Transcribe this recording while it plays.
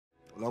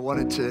I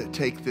wanted to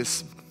take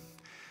this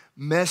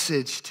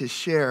message to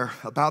share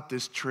about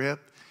this trip.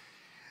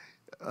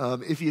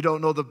 If you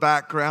don't know the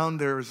background,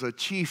 there's a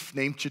chief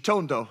named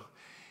Chitondo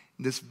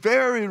in this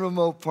very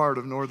remote part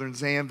of northern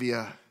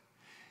Zambia.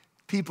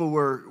 People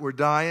were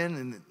dying,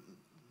 and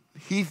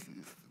he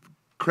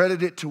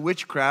credited it to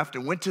witchcraft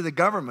and went to the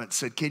government,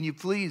 said, "Can you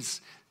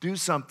please do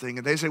something?"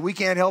 And they said, "We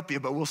can't help you,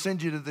 but we'll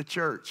send you to the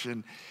church."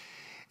 And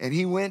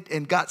he went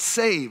and got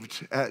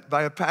saved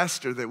by a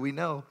pastor that we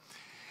know.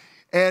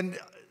 And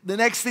the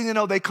next thing you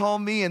know, they call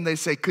me and they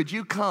say, "Could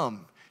you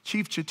come?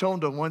 Chief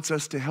Chitondo wants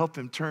us to help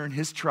him turn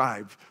his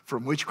tribe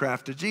from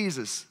witchcraft to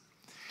Jesus."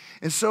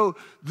 And so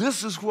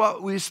this is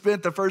what we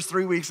spent the first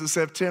 3 weeks of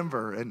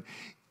September. And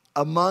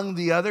among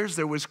the others,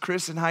 there was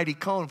Chris and Heidi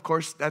Cohn. Of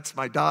course, that's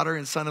my daughter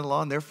and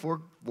son-in-law and their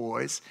 4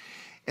 boys.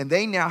 And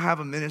they now have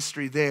a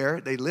ministry there.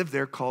 They live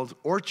there called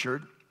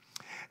Orchard.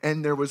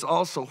 And there was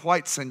also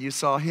Whiteson, you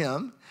saw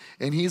him,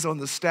 and he's on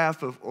the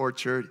staff of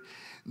Orchard.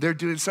 They're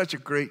doing such a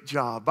great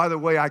job. By the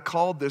way, I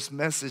called this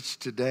message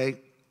today,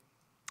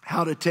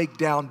 How to Take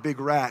Down Big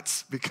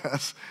Rats,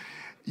 because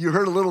you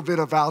heard a little bit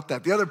about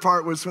that. The other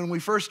part was when we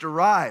first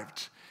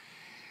arrived.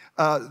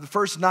 The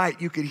first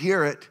night, you could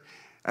hear it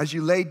as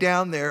you lay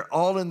down there,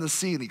 all in the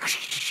ceiling,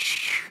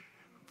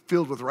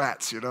 filled with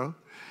rats, you know.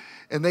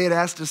 And they had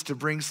asked us to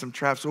bring some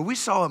traps. Well, we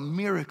saw a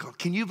miracle.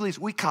 Can you believe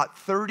we caught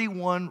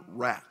 31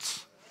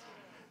 rats?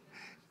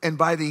 And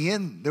by the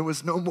end, there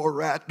was no more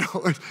rat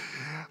noise.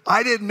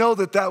 I didn't know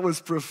that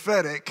was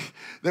prophetic,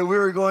 that we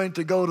were going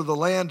to go to the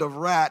land of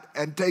rat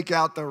and take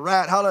out the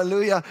rat.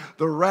 Hallelujah.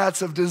 The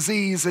rats of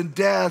disease and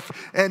death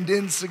and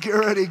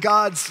insecurity.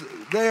 God's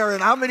there.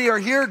 And how many are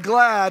here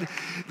glad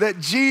that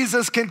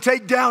Jesus can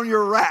take down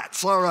your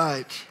rats? All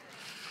right.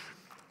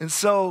 And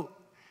so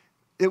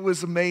it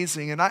was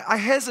amazing. And I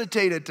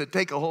hesitated to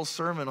take a whole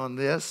sermon on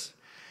this.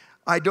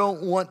 I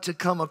don't want to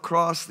come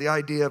across the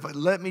idea of,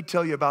 let me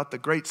tell you about the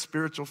great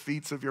spiritual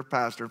feats of your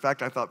pastor. In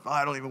fact, I thought,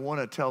 I don't even want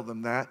to tell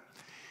them that.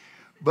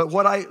 But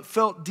what I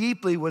felt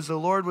deeply was the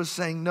Lord was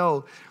saying,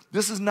 no,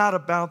 this is not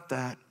about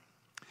that.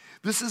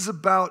 This is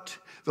about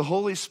the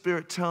Holy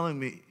Spirit telling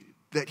me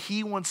that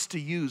He wants to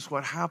use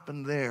what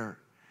happened there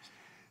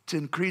to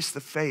increase the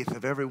faith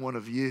of every one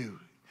of you.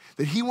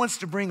 That He wants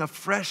to bring a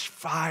fresh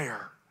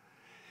fire.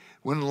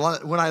 When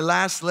I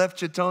last left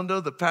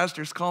Chitondo, the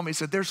pastors called me and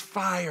said, there's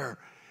fire.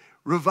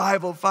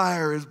 Revival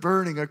fire is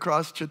burning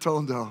across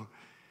Chitondo.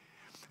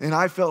 And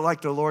I felt like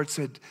the Lord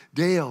said,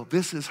 Dale,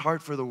 this is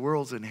Heart for the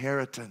World's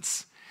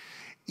inheritance.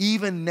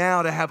 Even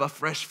now to have a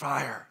fresh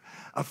fire,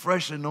 a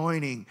fresh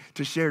anointing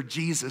to share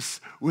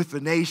Jesus with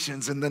the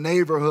nations and the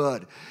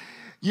neighborhood.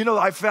 You know,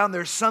 I found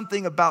there's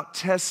something about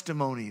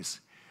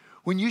testimonies.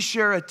 When you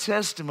share a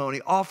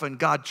testimony, often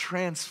God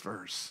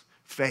transfers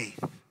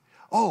faith.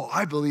 Oh,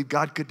 I believe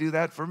God could do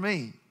that for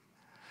me.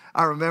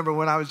 I remember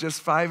when I was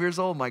just 5 years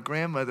old, my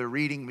grandmother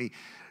reading me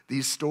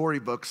these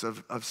storybooks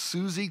of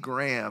Susie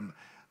Graham,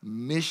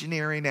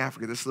 missionary in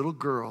Africa, this little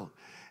girl.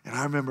 And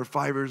I remember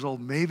 5 years old,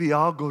 maybe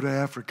I'll go to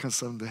Africa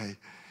someday.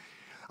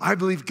 I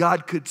believe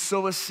God could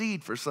sow a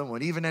seed for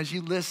someone, even as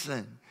you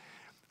listen,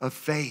 of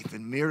faith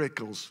and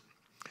miracles.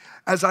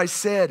 As I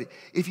said,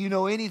 if you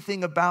know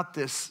anything about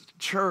this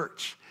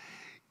church,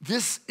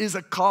 this is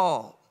a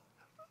call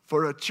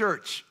for a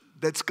church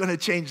that's going to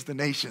change the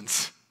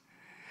nations.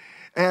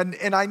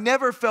 And I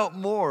never felt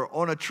more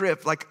on a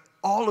trip like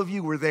all of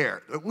you were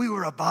there, that we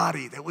were a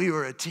body, that we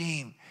were a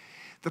team.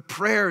 The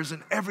prayers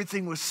and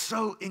everything was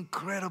so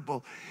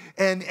incredible.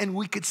 And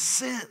we could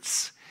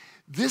sense,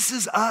 this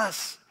is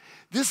us.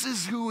 This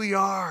is who we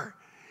are.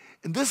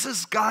 And this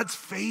is God's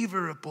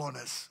favor upon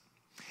us.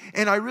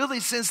 And I really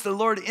sense the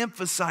Lord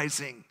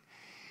emphasizing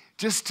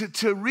just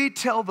to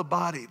retell the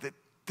body that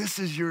this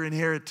is your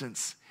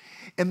inheritance.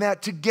 And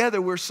that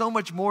together we're so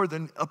much more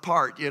than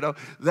apart, you know,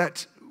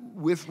 that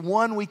with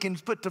one, we can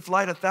put to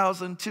flight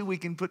 1,000. 2, we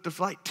can put to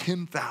flight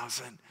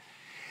 10,000.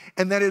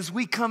 And that as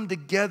we come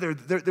together,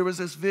 there was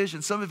this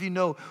vision. Some of you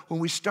know when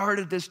we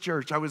started this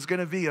church, I was going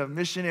to be a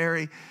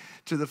missionary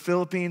to the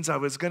Philippines. I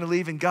was going to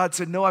leave, and God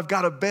said, no, I've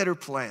got a better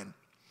plan.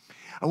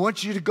 I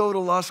want you to go to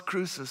Las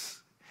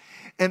Cruces.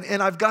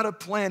 And I've got a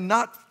plan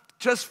not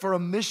just for a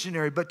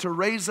missionary, but to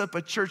raise up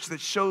a church that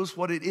shows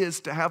what it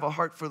is to have a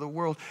heart for the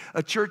world,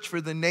 a church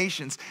for the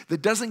nations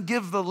that doesn't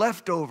give the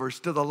leftovers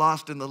to the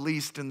lost and the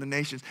least in the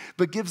nations,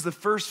 but gives the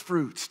first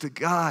fruits to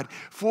God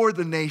for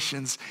the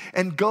nations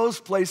and goes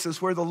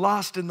places where the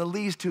lost and the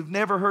least who've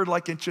never heard,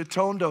 like in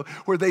Chitondo,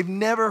 where they've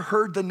never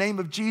heard the name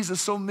of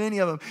Jesus, so many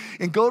of them,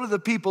 and go to the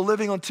people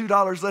living on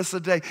 $2 less a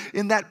day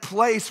in that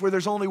place where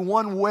there's only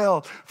one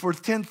well for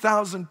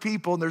 10,000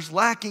 people and there's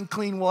lacking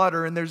clean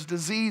water and there's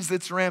disease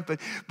that's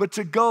rampant, but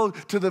to go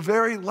to the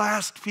very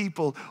last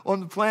people on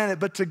the planet,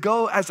 but to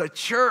go as a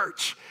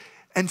church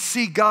and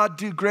see God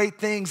do great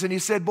things. And He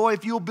said, boy,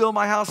 if you'll build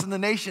my house in the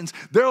nations,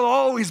 there'll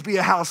always be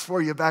a house for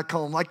you back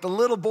home. Like the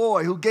little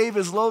boy who gave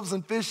his loaves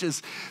and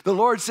fishes. The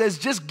Lord says,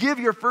 just give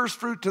your first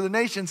fruit to the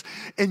nations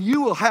and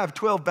you will have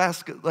 12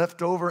 baskets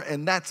left over.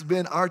 And that's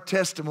been our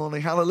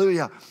testimony.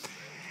 Hallelujah.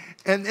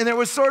 And there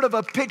was sort of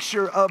a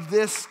picture of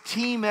this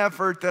team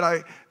effort that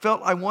I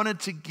felt I wanted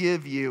to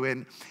give you.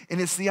 And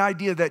it's the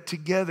idea that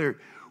together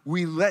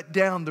we let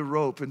down the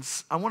rope. And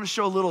I want to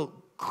show a little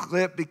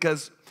clip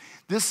because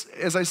this,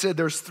 as I said,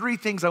 there's three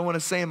things I want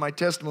to say in my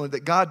testimony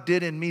that God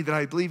did in me that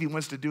I believe he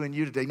wants to do in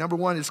you today. Number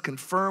one is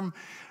confirm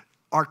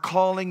our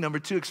calling. Number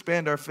two,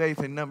 expand our faith.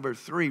 And number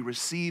three,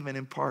 receive and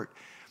impart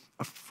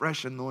a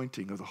fresh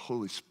anointing of the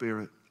Holy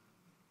Spirit.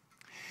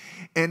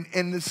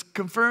 And this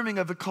confirming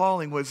of the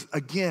calling was,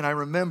 again, I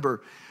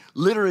remember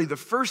literally the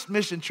first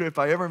mission trip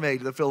I ever made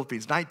to the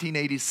Philippines,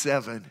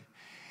 1987.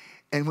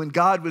 And when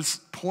God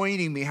was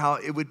pointing me how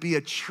it would be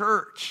a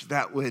church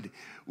that would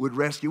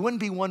rescue. It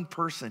wouldn't be one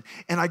person.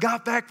 And I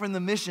got back from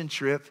the mission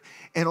trip,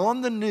 and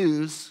on the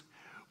news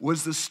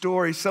was the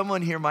story.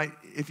 Someone here might,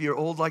 if you're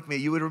old like me,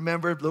 you would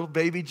remember little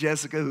baby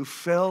Jessica who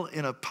fell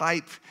in a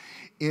pipe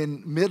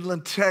in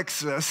Midland,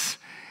 Texas,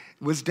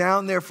 was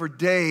down there for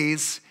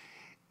days,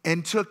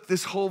 and took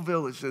this whole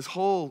village, this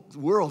whole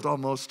world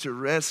almost, to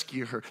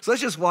rescue her. So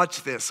let's just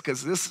watch this,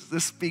 because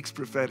this speaks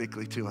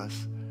prophetically to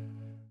us.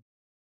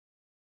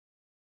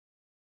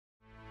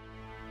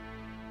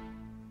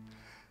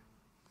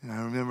 And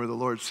I remember the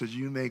Lord said,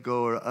 you may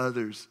go or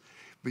others,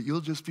 but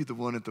you'll just be the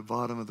one at the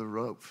bottom of the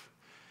rope.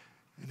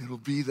 And it'll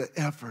be the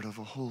effort of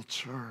a whole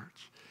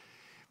church,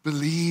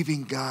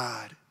 believing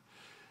God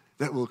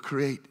that will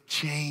create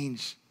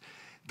change,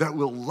 that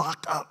will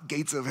lock up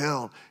gates of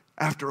hell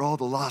after all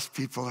the lost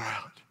people are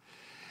out,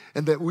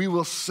 and that we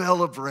will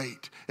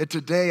celebrate. And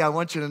today I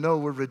want you to know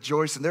we're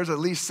rejoicing. There's at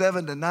least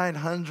 700 to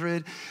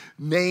 900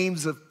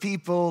 names of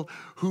people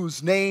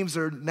whose names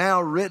are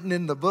now written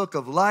in the book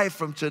of life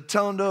from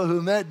Chitondo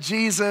who met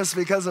Jesus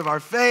because of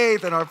our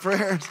faith and our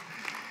prayers.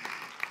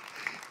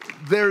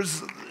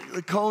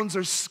 The Cones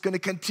are going to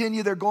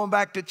continue. They're going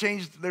back to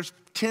change. There's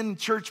 10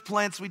 church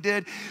plants we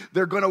did.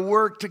 They're going to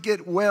work to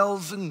get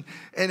wells and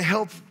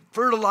help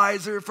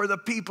fertilizer for the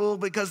people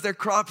because their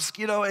crops,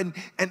 and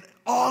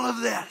all of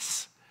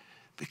this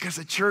because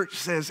the church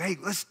says, hey,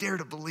 let's dare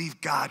to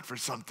believe God for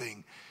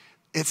something.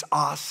 It's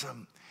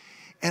awesome.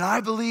 And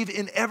I believe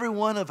in every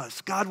one of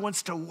us, God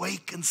wants to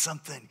awaken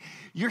something.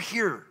 You're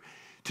here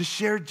to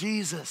share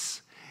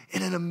Jesus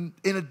in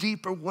a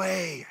deeper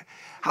way.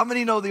 How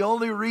many know the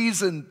only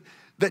reason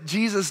that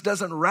Jesus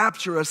doesn't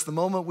rapture us the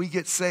moment we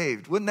get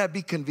saved? Wouldn't that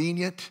be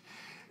convenient?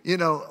 You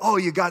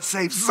got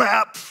saved,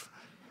 zap.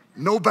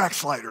 No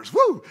backsliders,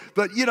 woo!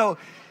 But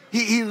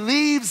he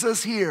leaves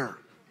us here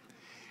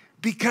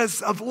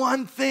because of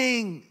one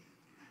thing,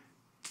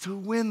 to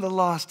win the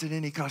lost at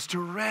any cost, to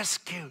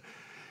rescue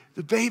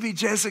the baby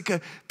Jessica,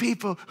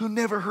 people who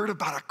never heard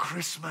about a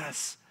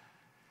Christmas,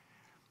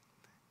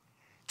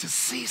 to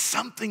see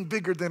something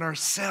bigger than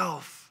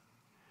ourselves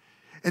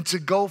and to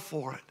go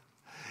for it.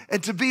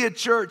 And to be a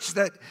church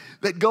that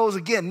goes,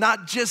 again,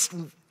 not just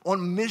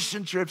on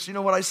mission trips. You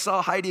know what I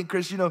saw, Heidi and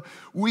Chris,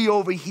 we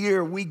over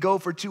here, we go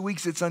for 2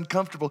 weeks, it's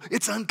uncomfortable.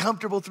 It's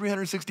uncomfortable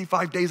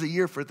 365 days a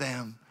year for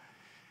them.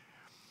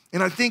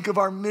 And I think of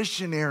our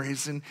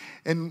missionaries, and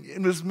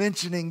was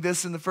mentioning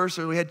this in the first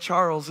service. We had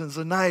Charles and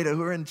Zenaida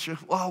who are in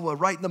Chihuahua,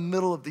 right in the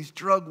middle of these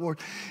drug wars.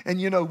 And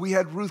we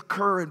had Ruth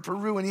Kerr in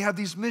Peru, and you have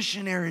these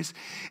missionaries.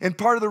 And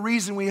part of the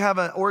reason we have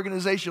an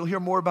organization, you'll hear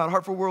more about,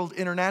 Heart for World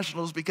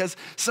International, is because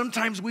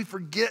sometimes we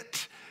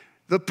forget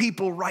the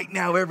people right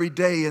now every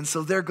day. And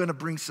so they're going to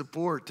bring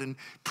support and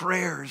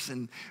prayers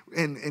and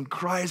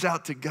cries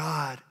out to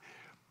God.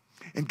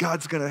 And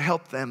God's going to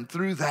help them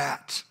through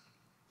that.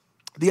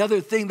 The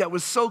other thing that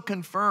was so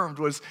confirmed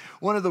was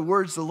one of the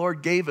words the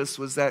Lord gave us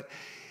was that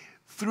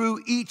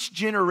through each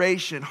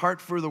generation, Heart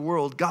for the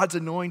World, God's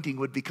anointing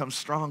would become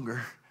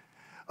stronger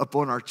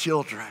upon our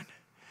children.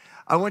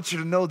 I want you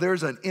to know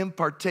there's an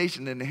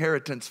impartation and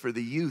inheritance for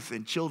the youth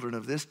and children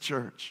of this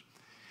church.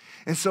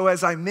 And so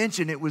as I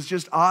mentioned, it was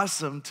just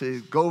awesome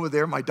to go over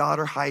there. My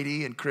daughter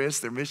Heidi and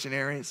Chris, they're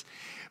missionaries.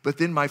 But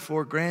then my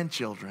 4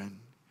 grandchildren,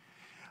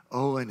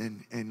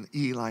 Owen and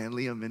Eli and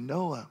Liam and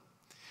Noah.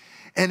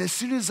 And as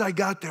soon as I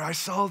got there, I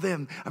saw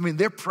them.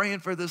 They're praying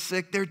for the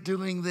sick. They're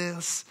doing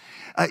this.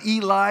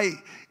 Eli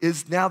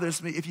is now this.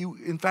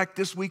 In fact,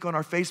 this week on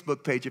our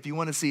Facebook page, if you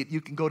want to see it,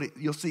 you can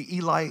you'll see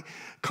Eli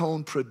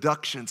Cone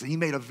Productions. And he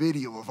made a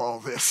video of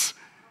all this.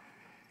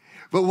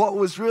 But what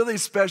was really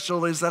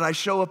special is that I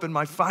show up and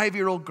my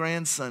 5-year-old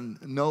grandson,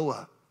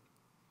 Noah,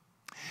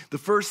 the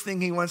first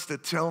thing he wants to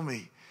tell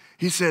me,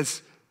 he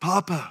says,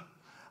 Papa,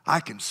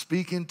 I can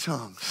speak in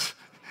tongues.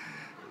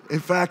 In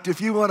fact, if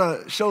you want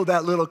to show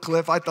that little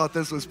clip, I thought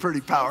this was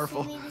pretty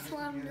powerful.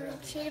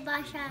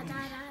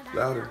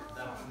 Louder.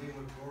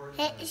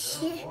 Hey,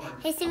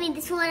 Simi,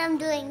 this is what I'm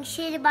doing.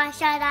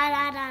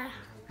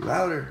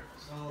 Louder.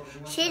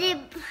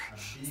 Simi,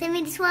 this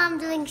is what I'm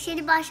doing.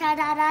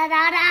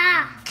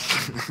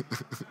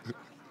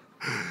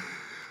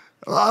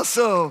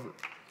 Awesome.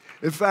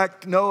 In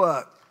fact,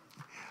 Noah,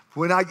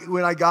 when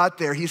I got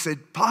there, he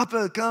said,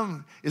 Papa,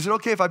 come. Is it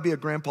okay if I be a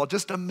grandpa?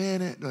 Just a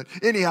minute.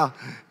 Anyhow,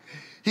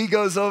 he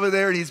goes over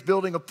there and he's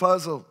building a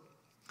puzzle.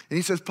 And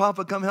he says,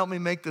 Papa, come help me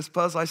make this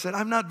puzzle. I said,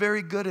 I'm not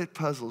very good at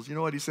puzzles. You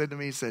know what he said to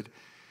me? He said,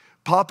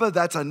 Papa,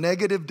 that's a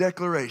negative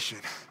declaration.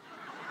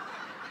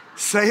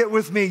 Say it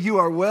with me. You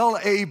are well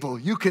able.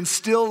 You can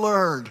still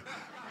learn.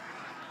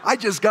 I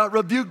just got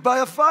rebuked by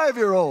a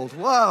 5-year-old.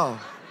 Wow.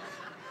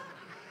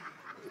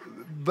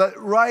 But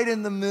right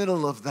in the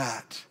middle of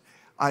that,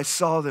 I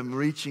saw them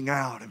reaching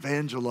out,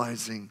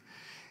 evangelizing.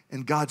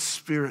 And God's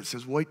Spirit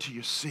says, wait till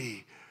you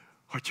see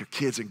what your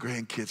kids and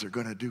grandkids are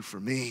going to do for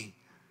me.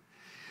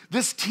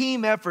 This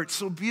team effort,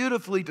 so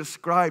beautifully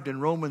described in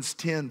Romans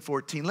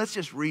 10:14. Let's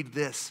just read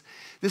this.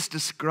 This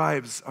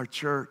describes our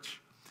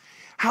church.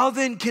 How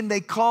then can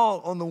they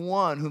call on the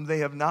one whom they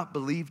have not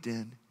believed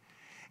in?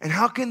 And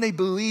how can they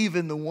believe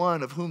in the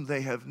one of whom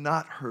they have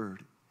not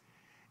heard?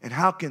 And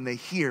how can they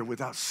hear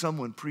without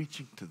someone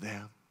preaching to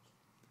them?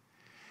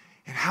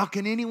 And how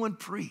can anyone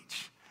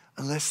preach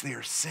unless they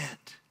are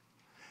sent?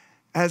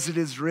 As it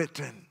is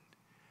written,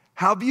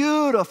 how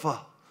beautiful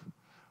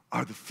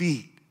are the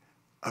feet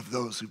of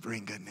those who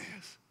bring good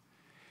news.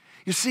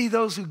 You see,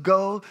 those who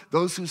go,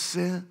 those who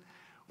send,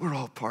 we're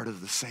all part of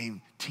the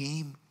same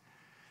team.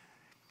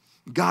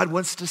 God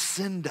wants to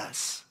send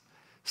us,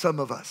 some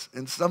of us,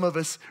 and some of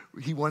us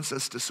he wants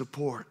us to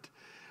support.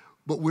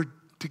 But we're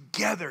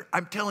together.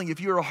 I'm telling you,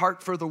 if you're a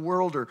heart for the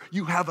world or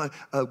you have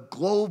a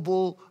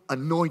global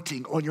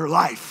anointing on your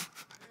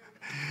life,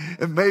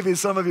 and maybe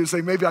some of you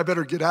say, maybe I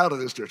better get out of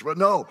this church. But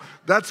no,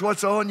 that's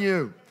what's on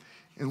you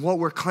and what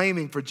we're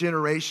claiming for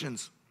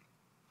generations.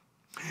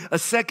 A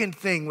second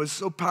thing was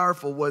so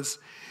powerful was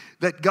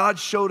that God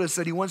showed us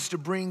that he wants to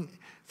bring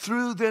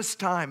through this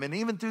time and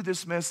even through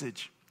this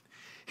message,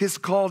 his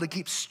call to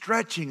keep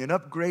stretching and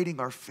upgrading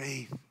our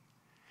faith,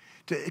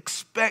 to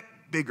expect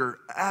bigger,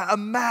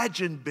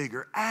 imagine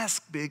bigger,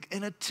 ask big,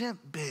 and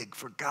attempt big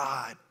for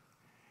God.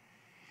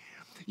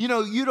 You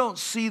know, you don't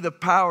see the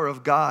power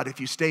of God if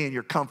you stay in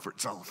your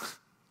comfort zone.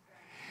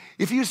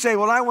 If you say,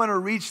 well, I want to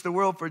reach the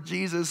world for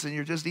Jesus, and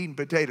you're just eating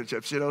potato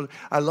chips. You know,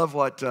 I love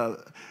what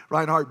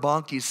Reinhard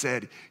Bonnke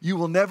said. You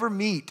will never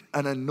meet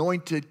an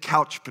anointed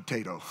couch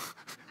potato.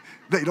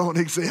 They don't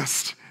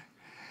exist.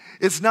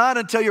 It's not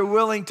until you're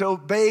willing to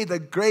obey the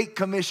Great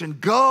Commission.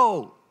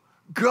 Go.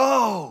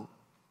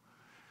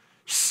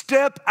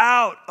 Step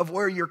out of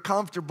where you're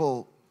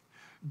comfortable.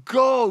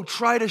 Go,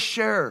 try to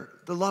share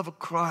the love of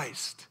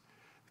Christ.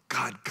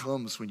 God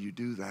comes when you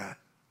do that.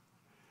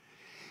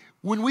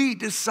 When we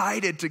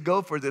decided to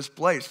go for this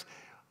place,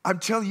 I'm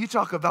telling you,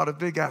 talk about a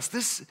big ask.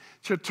 This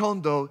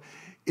Chitondo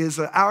is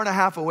an hour and a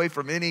half away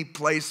from any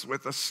place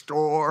with a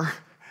store.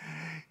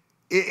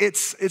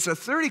 It's a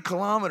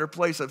 30-kilometer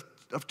place of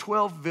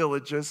 12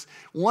 villages,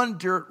 one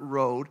dirt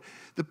road.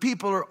 The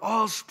people are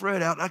all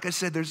spread out. Like I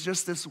said, there's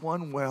just this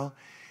one well.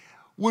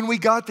 When we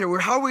got there,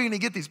 how are we going to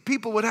get these?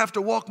 People would have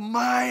to walk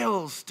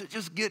miles to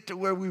just get to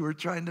where we were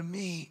trying to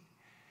meet.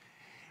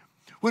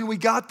 When we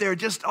got there,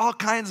 just all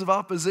kinds of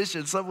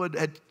opposition. Someone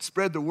had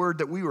spread the word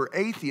that we were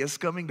atheists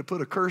coming to put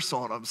a curse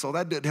on them, so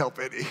that didn't help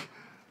any.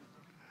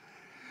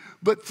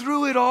 But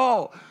through it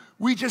all,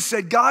 we just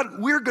said, God,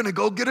 we're going to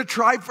go get a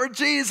tribe for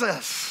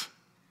Jesus.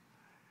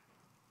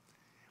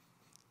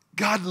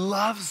 God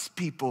loves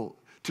people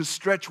to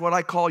stretch what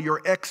I call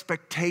your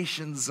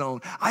expectation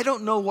zone. I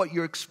don't know what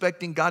you're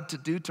expecting God to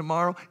do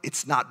tomorrow.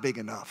 It's not big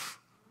enough.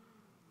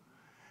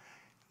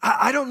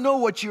 I don't know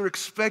what you're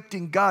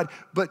expecting God,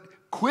 but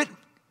quit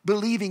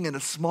believing in a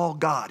small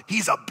God.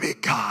 He's a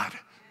big God.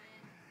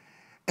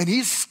 And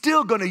he's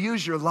still going to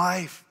use your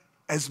life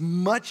as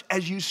much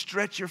as you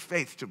stretch your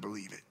faith to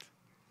believe it.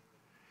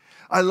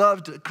 I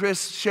loved,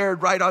 Chris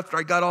shared right after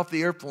I got off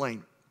the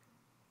airplane.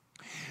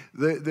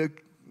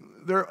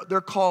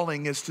 Their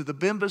calling is to the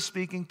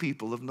Bimba-speaking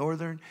people of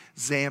northern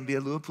Zambia,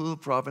 Luapula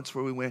province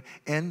where we went,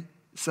 and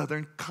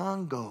southern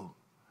Congo.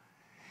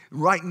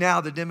 Right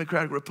now, the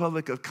Democratic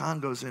Republic of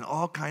Congo is in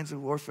all kinds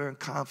of warfare and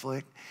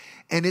conflict.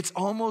 And it's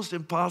almost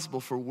impossible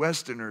for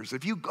Westerners.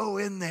 If you go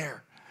in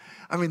there,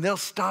 I mean, they'll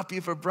stop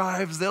you for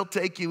bribes. They'll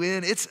take you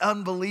in. It's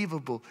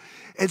unbelievable.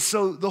 And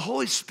so the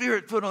Holy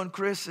Spirit put on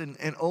Chris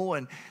and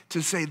Owen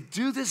to say,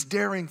 do this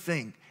daring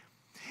thing.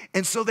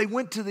 And so they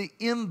went to the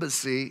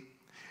embassy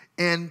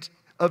and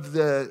of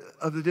the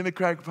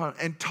Democratic Republic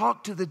and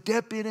talked to the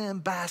deputy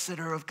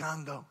ambassador of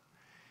Congo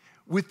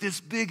with this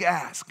big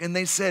ask. And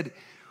they said,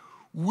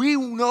 we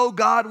know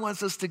God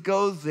wants us to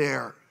go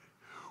there.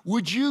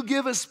 Would you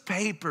give us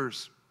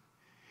papers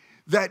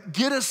that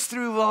get us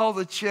through all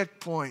the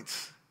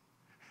checkpoints?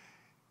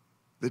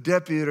 The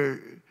deputy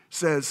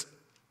says,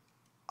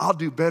 I'll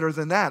do better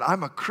than that.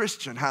 I'm a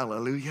Christian,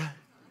 hallelujah.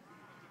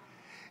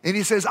 And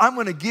he says, I'm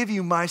going to give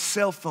you my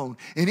cell phone.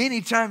 And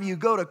anytime you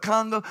go to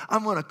Congo,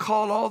 I'm going to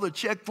call all the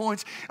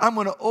checkpoints. I'm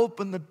going to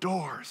open the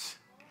doors.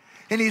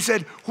 And he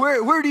said,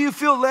 where do you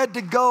feel led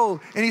to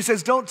go? And he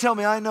says, don't tell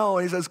me, I know.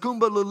 And he says,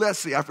 Kumba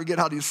Lulesi. I forget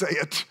how do you say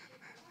it.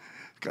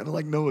 Kind of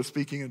like Noah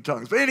speaking in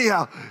tongues. But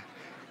anyhow.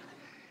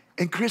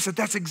 And Chris said,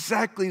 that's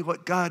exactly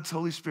what God's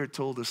Holy Spirit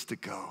told us to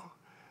go.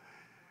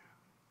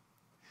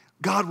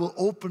 God will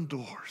open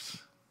doors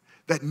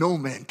that no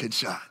man can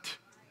shut.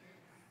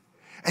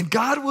 And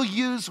God will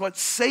use what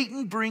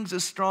Satan brings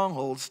as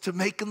strongholds to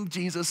make them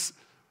Jesus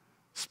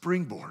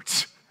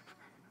springboards.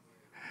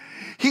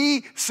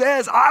 He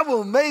says, I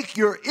will make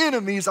your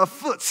enemies a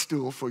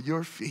footstool for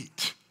your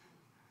feet.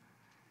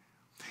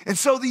 And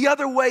so the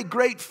other way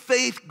great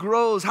faith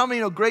grows, how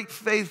many know great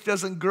faith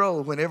doesn't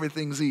grow when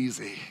everything's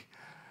easy?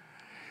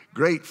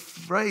 Great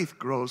faith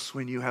grows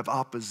when you have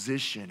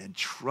opposition and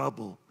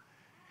trouble.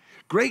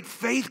 Great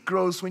faith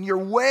grows when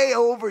you're way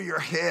over your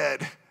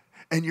head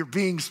and you're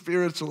being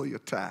spiritually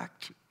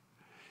attacked.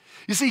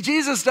 You see,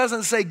 Jesus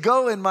doesn't say,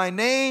 go in my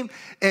name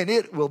and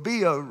it will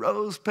be a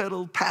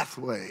rose-petal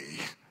pathway.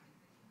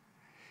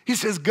 He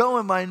says, go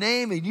in my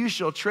name and you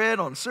shall tread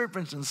on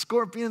serpents and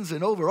scorpions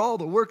and over all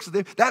the works of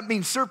them. That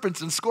means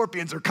serpents and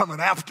scorpions are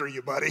coming after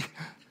you, buddy.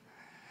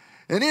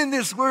 And in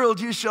this world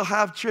you shall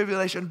have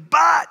tribulation.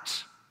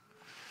 But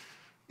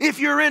if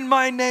you're in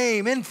my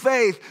name, in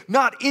faith,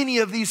 not any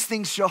of these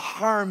things shall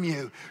harm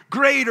you.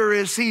 Greater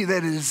is he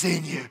that is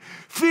in you.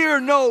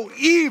 Fear no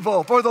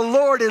evil, for the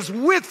Lord is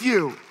with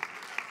you.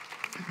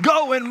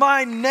 Go in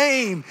my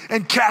name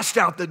and cast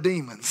out the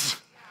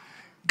demons.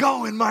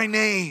 Go in my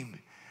name.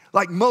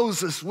 Like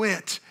Moses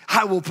went,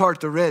 I will part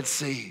the Red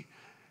Sea.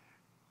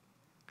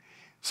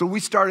 So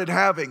we started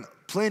having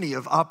plenty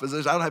of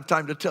opposition. I don't have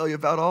time to tell you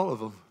about all of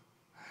them.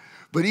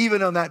 But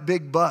even on that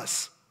big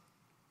bus,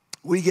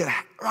 we get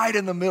right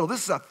in the middle.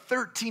 This is a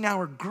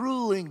 13-hour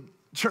grueling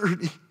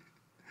journey.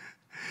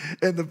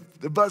 And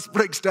the bus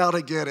breaks down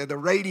again and the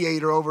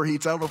radiator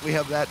overheats. I don't know if we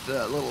have that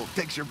little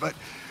picture, but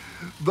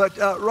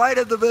right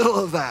in the middle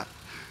of that,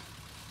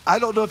 I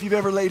don't know if you've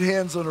ever laid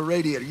hands on a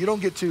radiator. You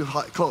don't get too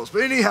close.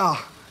 But anyhow,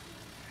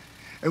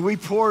 and we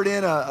poured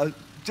in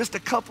just a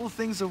couple of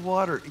things of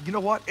water. You know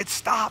what? It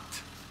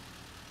stopped.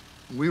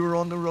 We were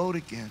on the road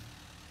again.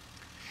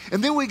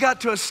 And then we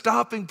got to a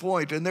stopping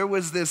point, and there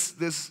was this,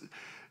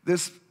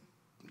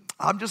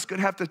 I'm just going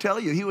to have to tell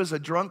you, he was a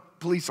drunk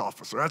police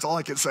officer. That's all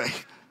I can say.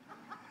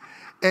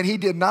 And he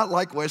did not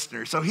like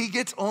Westerners. So he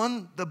gets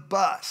on the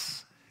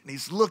bus, and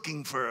he's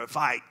looking for a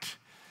fight.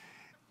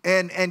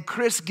 And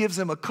Chris gives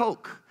him a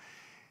Coke.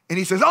 And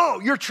he says, oh,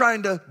 you're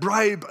trying to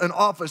bribe an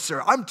officer.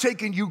 I'm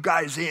taking you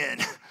guys in.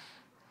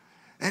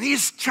 And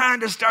he's trying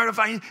to start a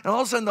fight. And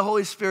all of a sudden the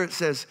Holy Spirit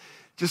says,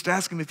 just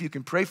ask him if you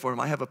can pray for him.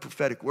 I have a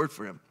prophetic word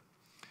for him.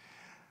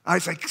 I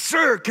was like,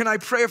 sir, can I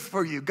pray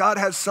for you? God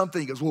has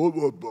something. He goes,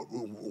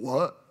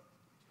 what?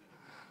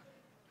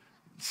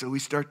 So we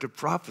start to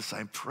prophesy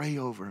and pray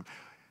over him.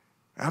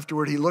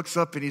 Afterward, he looks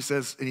up and he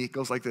says, and he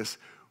goes like this,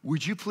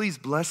 would you please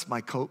bless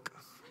my Coke?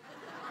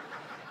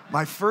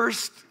 My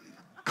first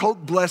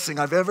Coke blessing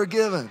I've ever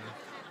given.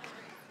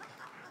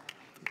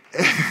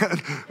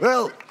 And,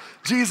 well,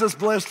 Jesus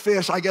blessed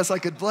fish. I guess I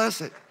could bless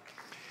it.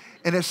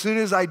 And as soon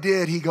as I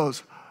did, he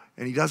goes,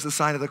 and he does the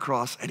sign of the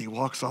cross, and he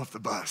walks off the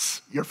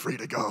bus. You're free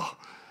to go.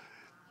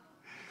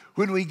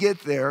 When we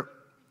get there,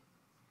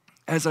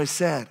 as I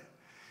said,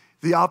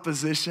 the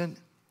opposition,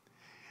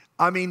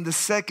 the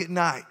second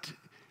night,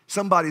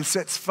 somebody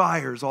sets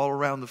fires all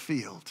around the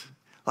field,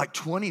 like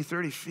 20,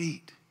 30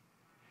 feet.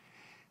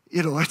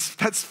 You know,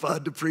 that's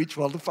fun to preach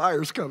while the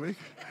fire's coming.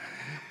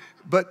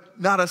 But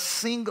not a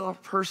single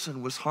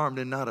person was harmed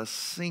and not a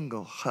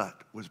single hut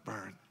was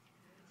burned.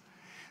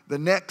 The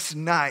next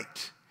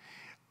night,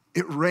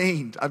 it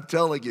rained, I'm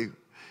telling you.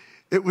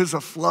 It was a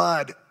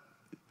flood.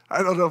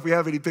 I don't know if we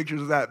have any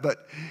pictures of that,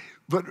 but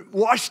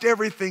washed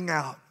everything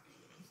out.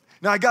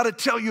 Now, I got to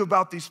tell you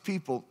about these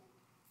people.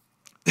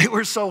 They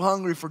were so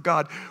hungry for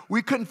God.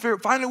 We couldn't figure.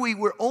 Finally,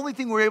 only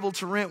thing we were able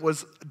to rent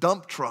was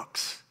dump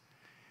trucks.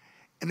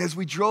 And as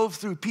we drove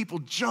through, people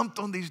jumped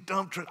on these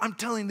dump trucks. I'm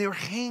telling you, they were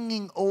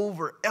hanging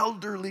over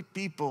elderly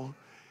people.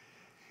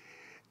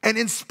 And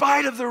in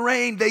spite of the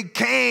rain, they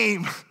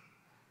came.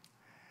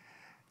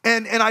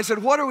 And I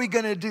said, what are we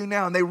going to do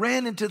now? And they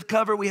ran into the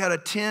cover. We had a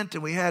tent,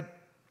 and we had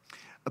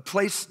a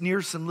place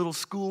near some little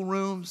school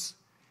rooms.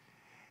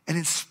 And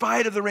in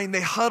spite of the rain,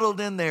 they huddled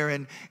in there,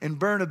 and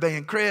Bernabe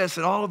and Chris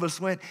and all of us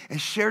went and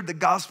shared the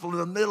gospel in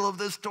the middle of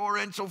this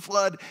torrential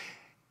flood.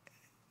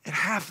 And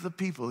half the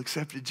people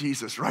accepted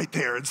Jesus right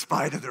there in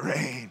spite of the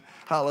rain.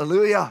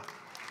 Hallelujah.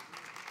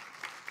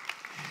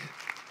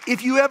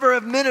 If you ever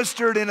have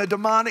ministered in a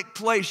demonic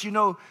place, you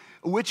know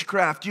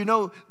witchcraft, you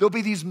know there'll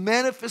be these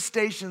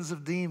manifestations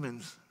of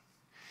demons.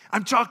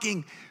 I'm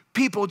talking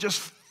people just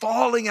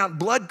falling out,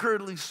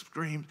 blood-curdling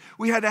screams.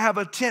 We had to have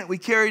a tent. We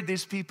carried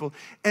these people.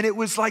 And it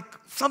was like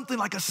something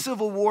like a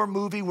Civil War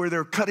movie where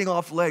they're cutting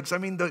off legs.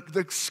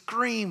 The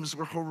screams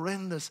were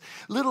horrendous.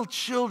 Little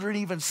children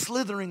even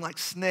slithering like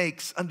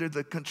snakes under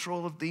the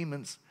control of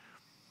demons.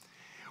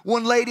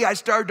 One lady I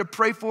started to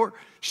pray for,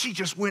 she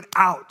just went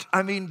out.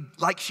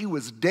 Like she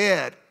was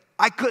dead.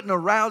 I couldn't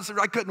arouse her.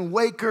 I couldn't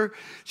wake her.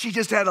 She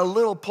just had a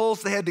little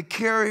pulse. They had to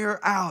carry her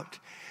out.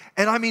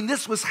 And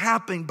this was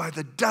happening by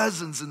the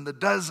dozens and the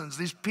dozens,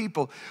 these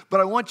people. But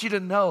I want you to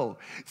know,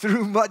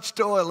 through much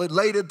toil and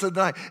late into the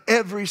night,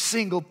 every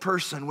single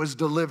person was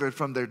delivered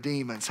from their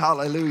demons.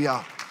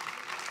 Hallelujah.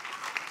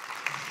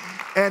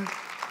 And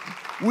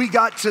we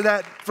got to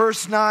that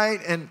first night,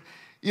 and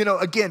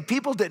Again,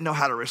 people didn't know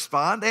how to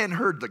respond. They hadn't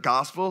heard the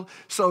gospel.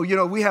 So,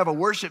 we have a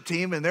worship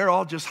team and they're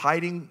all just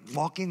hiding,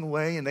 walking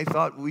away, and they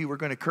thought we were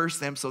going to curse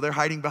them. So they're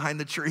hiding behind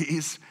the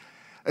trees,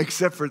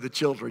 except for the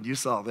children. You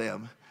saw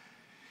them.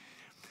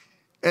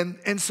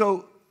 And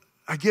so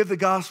I give the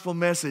gospel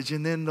message,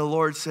 and then the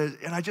Lord says,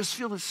 and I just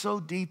feel it so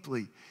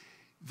deeply,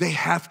 they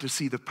have to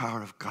see the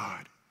power of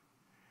God.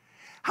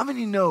 How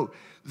many know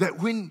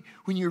that when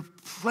you're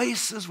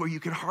places where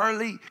you can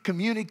hardly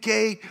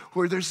communicate,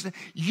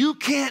 you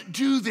can't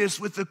do this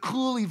with the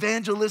cool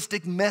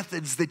evangelistic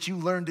methods that you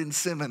learned in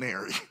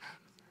seminary.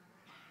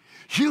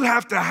 You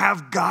have to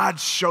have God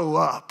show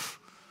up.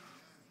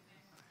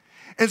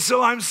 And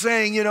so I'm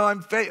saying,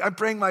 I'm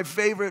praying my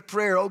favorite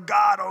prayer. Oh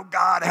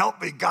God,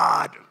 help me,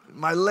 God.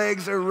 My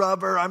legs are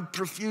rubber. I'm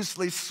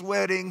profusely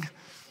sweating.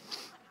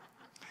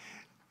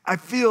 I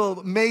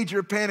feel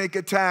major panic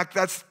attack.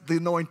 That's the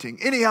anointing.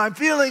 Anyhow, I'm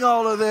feeling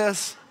all of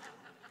this.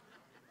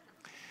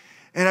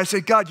 And I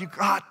said, God, you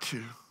got to.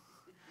 And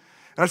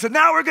I said,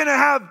 now we're going to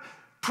have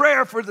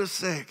prayer for the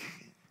sick.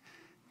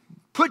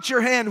 Put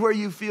your hand where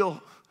you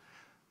feel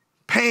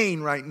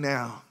pain right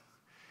now.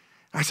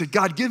 I said,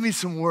 God, give me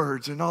some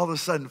words. And all of a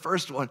sudden,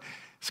 first one,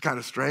 it's kind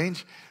of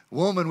strange.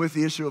 Woman with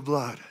the issue of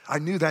blood. I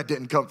knew that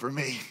didn't come from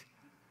me.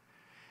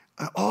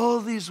 And all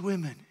these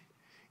women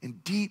in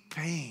deep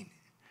pain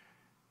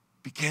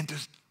began to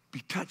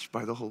be touched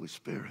by the Holy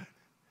Spirit.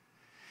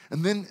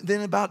 And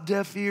then about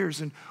deaf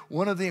ears. And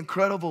one of the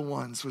incredible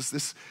ones was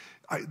this,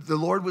 the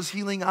Lord was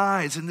healing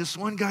eyes. And this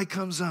one guy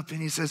comes up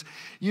and he says,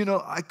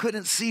 I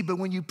couldn't see, but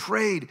when you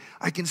prayed,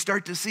 I can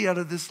start to see out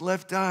of this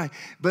left eye.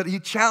 But he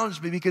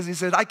challenged me because he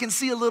said, I can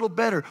see a little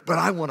better, but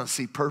I want to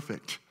see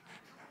perfect.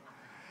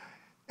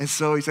 And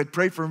so he said,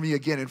 pray for me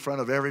again in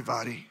front of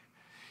everybody.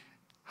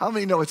 How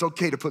many know it's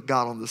okay to put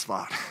God on the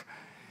spot?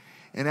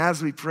 And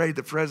as we prayed,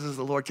 the presence of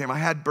the Lord came. I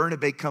had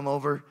Bernabe come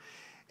over,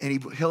 and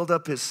he held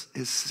up his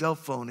cell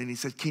phone, and he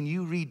said, can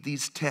you read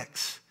these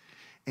texts?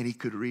 And he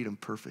could read them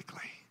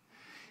perfectly.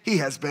 He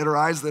has better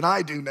eyes than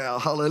I do now.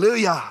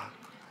 Hallelujah.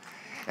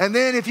 And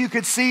then if you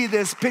could see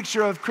this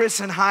picture of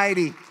Chris and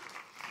Heidi,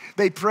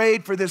 they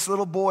prayed for this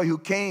little boy who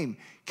came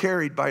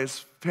carried by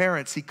his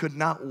parents. He could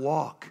not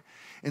walk.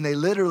 And they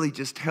literally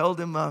just held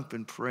him up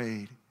and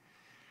prayed.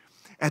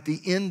 At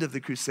the end of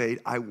the crusade,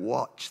 I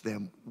watched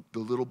the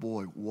little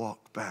boy,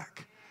 walk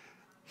back,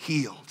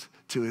 healed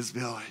to his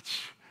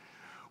village.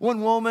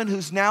 One woman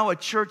who's now a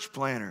church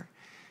planner,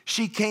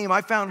 she came.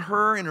 I found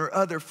her and her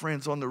other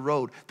friends on the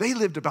road. They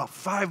lived about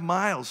 5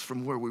 miles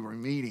from where we were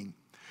meeting.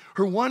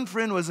 Her one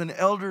friend was an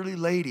elderly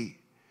lady,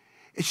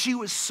 and she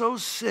was so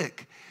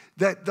sick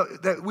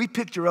that we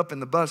picked her up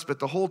in the bus, but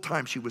the whole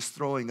time she was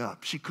throwing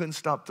up. She couldn't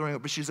stop throwing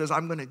up, but she says,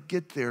 I'm going to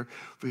get there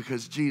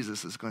because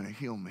Jesus is going to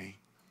heal me.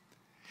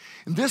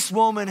 And this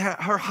woman,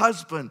 her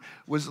husband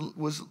was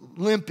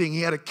limping.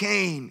 He had a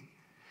cane.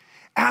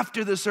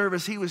 After the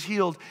service, he was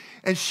healed,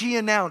 and she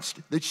announced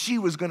that she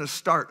was going to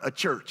start a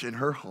church in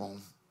her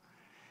home.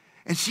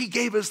 And she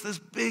gave us this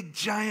big,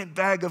 giant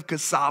bag of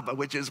cassava,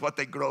 which is what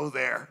they grow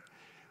there.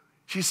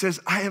 She says,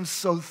 I am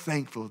so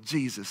thankful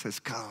Jesus has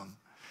come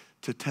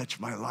to touch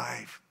my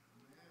life.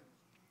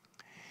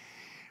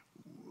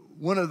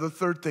 One of the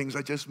third things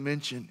I just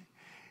mentioned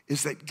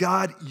is that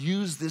God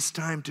used this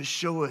time to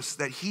show us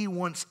that he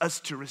wants us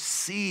to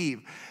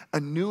receive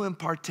a new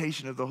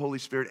impartation of the Holy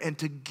Spirit and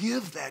to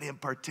give that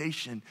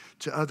impartation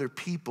to other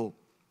people.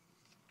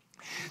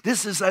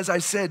 This is, as I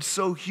said,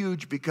 so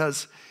huge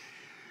because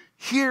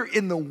here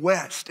in the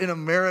West, in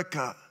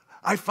America,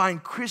 I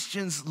find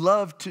Christians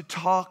love to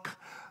talk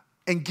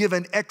and give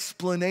an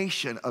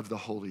explanation of the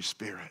Holy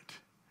Spirit.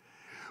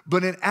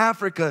 But in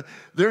Africa,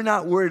 they're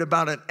not worried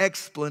about an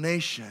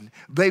explanation.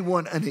 They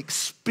want an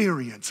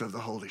experience of the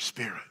Holy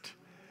Spirit.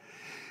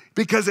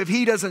 Because if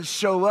he doesn't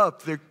show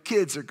up, their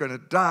kids are going to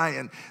die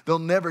and they'll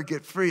never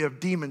get free of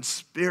demon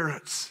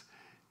spirits.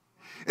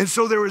 And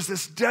so there was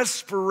this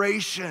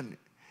desperation.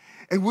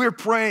 And we're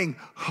praying,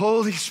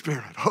 Holy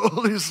Spirit,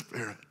 Holy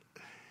Spirit.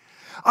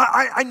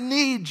 I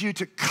need you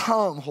to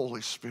come,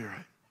 Holy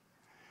Spirit.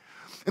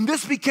 And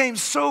this became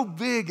so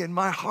big in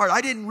my heart.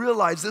 I didn't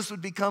realize this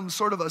would become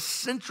sort of a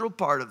central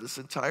part of this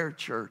entire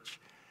church.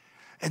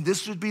 And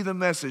this would be the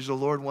message the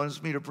Lord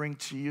wants me to bring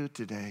to you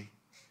today.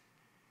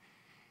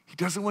 He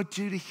doesn't want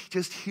you to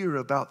just hear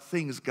about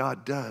things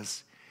God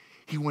does.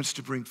 He wants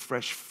to bring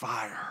fresh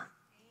fire.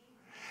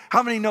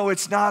 How many know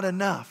it's not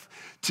enough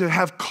to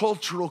have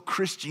cultural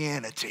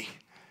Christianity,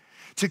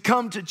 to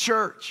come to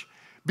church,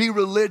 be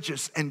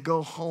religious, and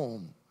go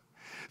home?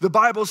 The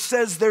Bible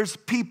says there's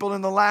people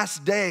in the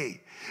last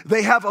day,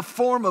 they have a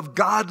form of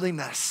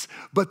godliness,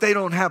 but they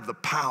don't have the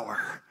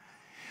power.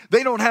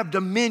 They don't have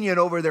dominion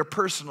over their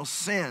personal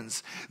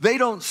sins. They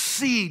don't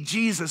see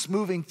Jesus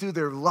moving through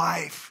their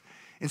life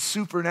in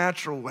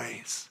supernatural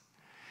ways.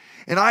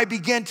 And I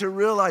began to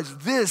realize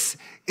this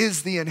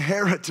is the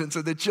inheritance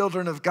of the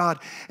children of God.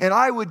 And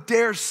I would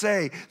dare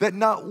say that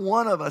not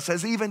one of us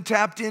has even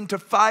tapped into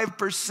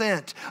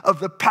 5% of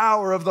the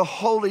power of the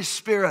Holy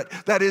Spirit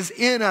that is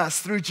in us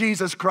through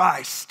Jesus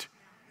Christ.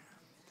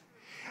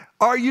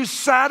 Are you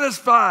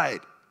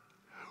satisfied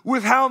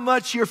with how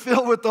much you're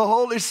filled with the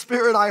Holy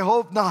Spirit? I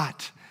hope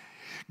not.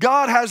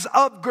 God has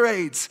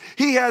upgrades.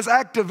 He has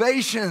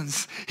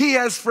activations. He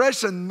has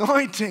fresh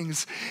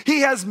anointings.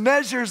 He has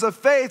measures of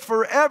faith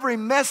for every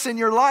mess in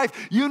your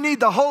life. You need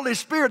the Holy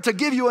Spirit to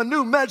give you a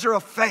new measure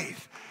of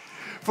faith.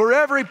 For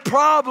every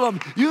problem,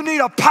 you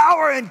need a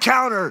power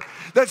encounter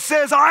that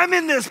says, I'm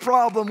in this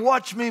problem,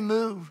 watch me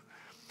move.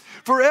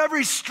 For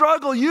every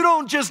struggle, you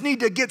don't just need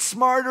to get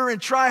smarter and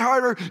try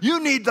harder.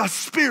 You need the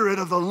Spirit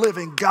of the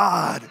living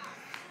God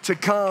to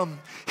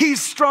come.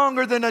 He's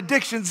stronger than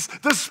addictions.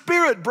 The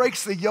Spirit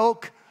breaks the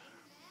yoke.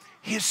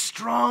 He is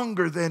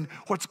stronger than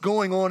what's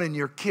going on in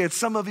your kids.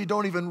 Some of you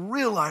don't even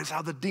realize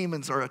how the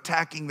demons are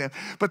attacking them.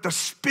 But the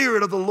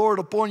Spirit of the Lord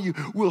upon you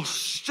will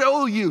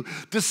show you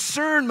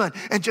discernment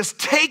and just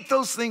take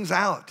those things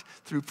out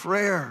through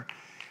prayer.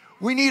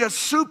 We need a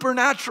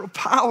supernatural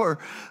power,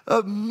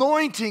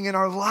 anointing in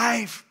our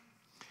life.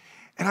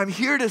 And I'm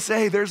here to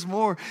say there's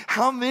more.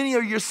 How many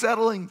of you are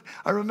settling?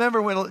 I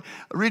remember when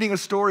reading a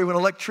story when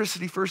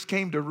electricity first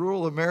came to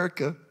rural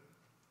America.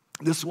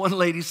 This one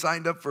lady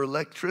signed up for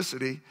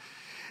electricity,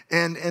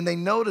 and they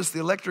noticed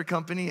the electric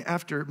company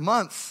after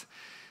months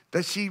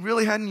that she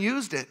really hadn't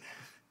used it.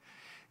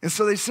 And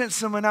so they sent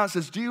someone out and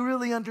says, do you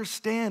really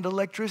understand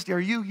electricity? Are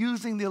you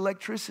using the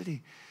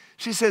electricity?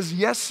 She says,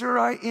 yes, sir,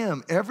 I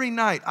am. Every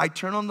night I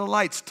turn on the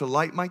lights to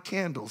light my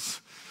candles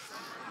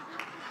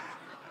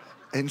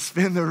and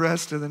spend the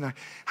rest of the night.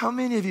 How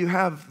many of you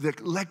have the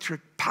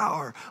electric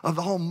power of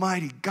the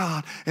Almighty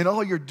God, and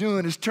all you're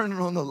doing is turning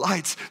on the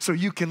lights so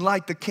you can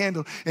light the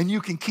candle and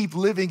you can keep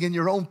living in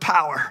your own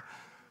power?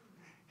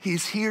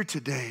 He's here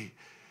today.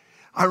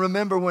 I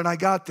remember when I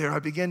got there, I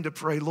began to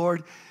pray,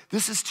 Lord,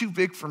 this is too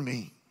big for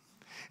me.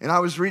 And I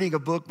was reading a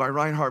book by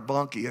Reinhard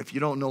Bonnke. If you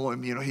don't know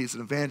him, you know, he's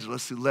an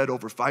evangelist who led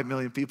over 5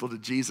 million people to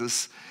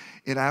Jesus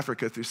in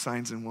Africa through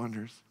signs and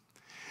wonders.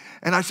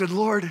 And I said,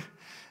 Lord,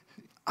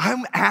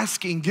 I'm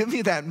asking, give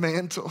me that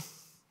mantle.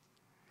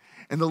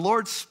 And the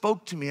Lord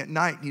spoke to me at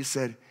night and he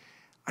said,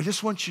 I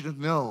just want you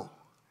to know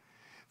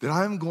that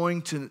I'm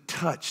going to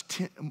touch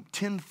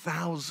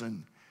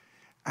 10,000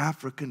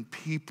 African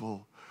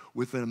people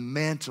with a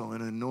mantle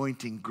and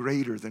anointing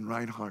greater than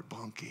Reinhard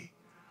Bonnke.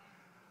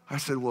 I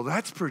said, well,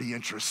 that's pretty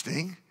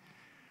interesting.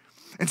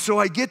 And so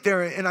I get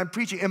there and I'm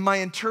preaching, and my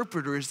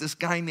interpreter is this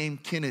guy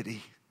named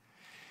Kennedy.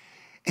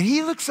 And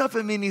he looks up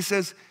at me and he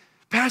says,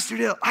 Pastor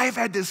Dale, I've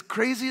had this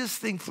craziest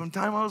thing from the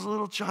time I was a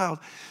little child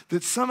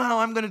that somehow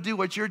I'm going to do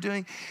what you're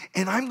doing,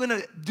 and I'm going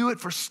to do it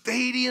for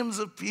stadiums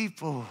of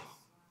people.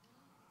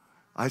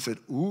 I said,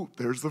 ooh,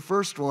 there's the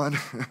first one.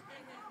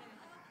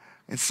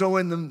 And so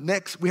in the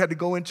next, we had to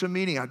go into a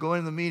meeting. I go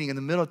into the meeting. In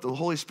the middle, the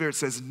Holy Spirit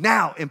says,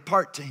 now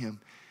impart to him.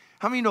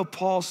 How many know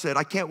Paul said,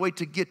 I can't wait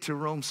to get to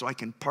Rome so I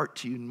can impart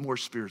to you more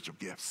spiritual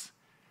gifts?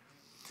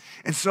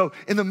 And so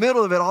in the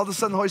middle of it, all of a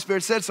sudden the Holy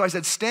Spirit said, so I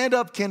said, stand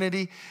up,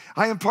 Kennedy.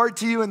 I impart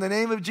to you in the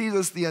name of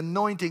Jesus the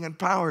anointing and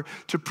power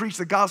to preach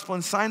the gospel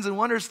and signs and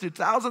wonders to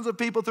thousands of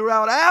people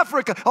throughout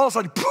Africa. All of a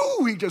sudden,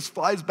 pooh, he just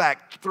flies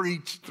back three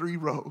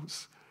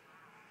rows.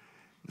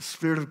 The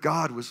Spirit of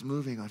God was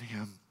moving on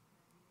him.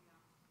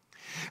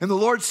 And the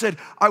Lord said,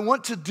 I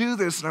want to do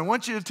this, and I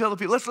want you to tell the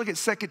people. Let's look at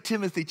 2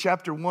 Timothy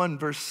chapter 1,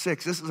 verse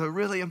 6. This is a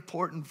really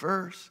important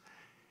verse.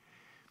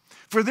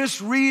 For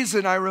this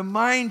reason, I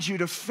remind you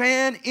to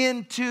fan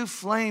into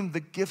flame the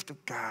gift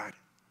of God.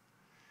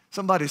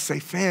 Somebody say,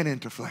 fan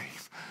into flame.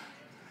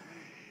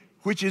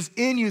 Which is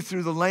in you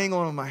through the laying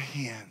on of my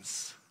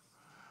hands.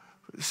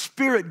 The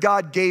Spirit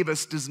God gave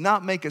us does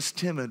not make us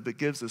timid, but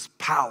gives us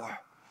power.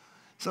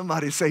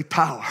 Somebody say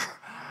power,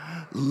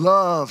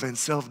 love, and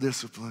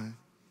self-discipline.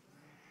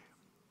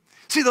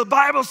 See, the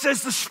Bible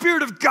says the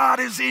Spirit of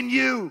God is in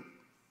you.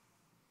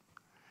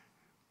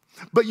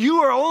 But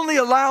you are only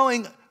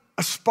allowing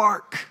a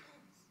spark.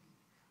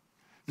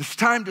 It's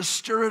time to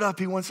stir it up.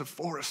 He wants a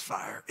forest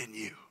fire in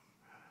you.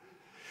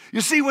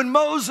 You see, when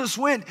Moses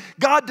went,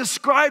 God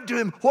described to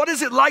him, what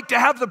is it like to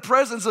have the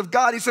presence of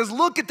God? He says,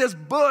 look at this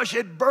bush,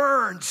 it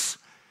burns.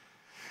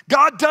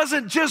 God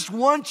doesn't just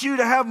want you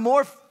to have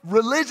more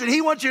religion.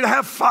 He wants you to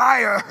have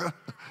fire.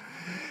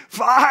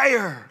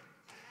 Fire.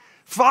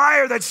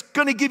 Fire that's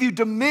going to give you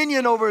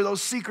dominion over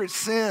those secret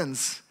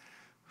sins.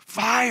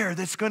 Fire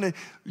that's going to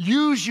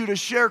use you to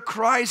share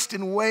Christ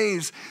in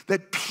ways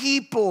that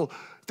people,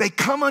 they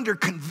come under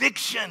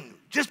conviction.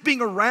 Just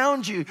being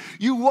around you.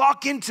 You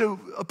walk into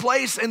a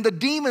place and the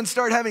demons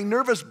start having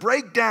nervous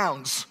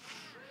breakdowns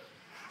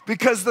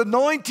because the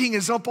anointing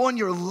is upon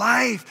your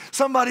life.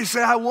 Somebody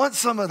say, I want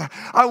some of that.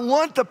 I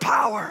want the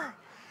power.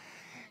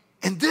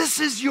 And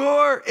this is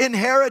your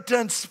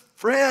inheritance,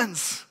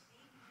 friends.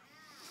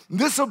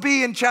 This will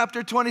be in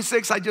chapter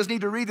 26. I just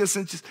need to read this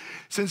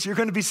since you're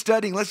going to be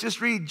studying. Let's just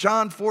read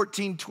John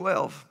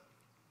 14:12.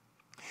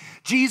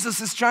 Jesus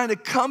is trying to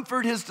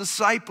comfort his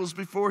disciples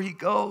before he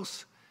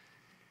goes.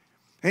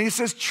 And he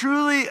says,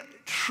 truly,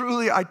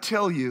 truly, I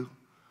tell you,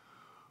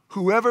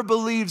 whoever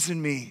believes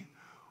in me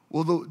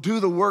will do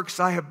the works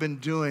I have been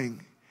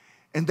doing,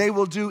 and they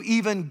will do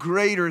even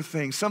greater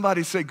things.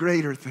 Somebody say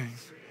greater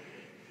things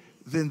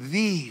than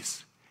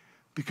these,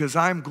 because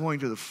I'm going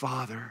to the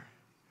Father.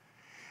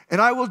 And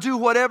I will do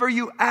whatever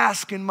you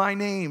ask in my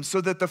name so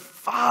that the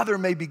Father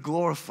may be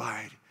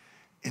glorified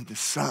in the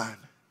Son.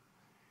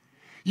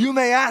 You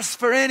may ask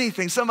for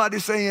anything. Somebody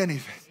say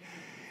anything.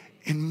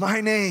 In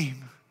my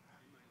name,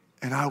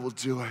 and I will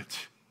do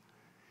it.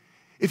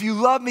 If you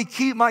love me,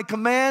 keep my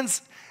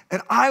commands,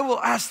 and I will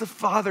ask the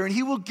Father, and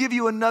he will give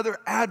you another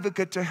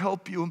advocate to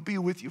help you and be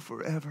with you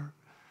forever.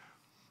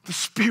 The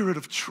Spirit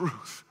of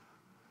truth.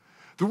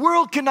 The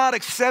world cannot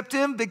accept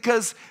him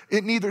because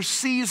it neither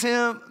sees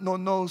him nor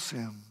knows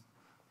him.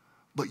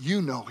 But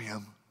you know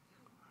him,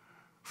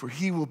 for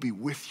he will be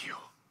with you,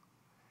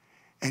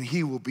 and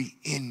he will be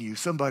in you.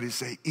 Somebody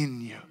say,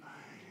 in you.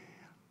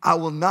 I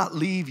will not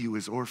leave you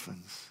as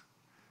orphans.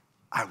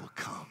 I will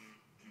come.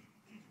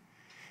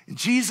 And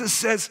Jesus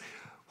says,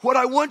 what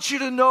I want you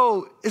to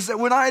know is that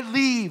when I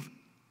leave,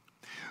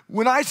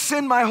 when I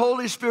send my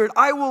Holy Spirit,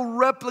 I will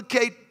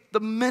replicate the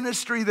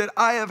ministry that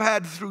I have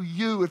had through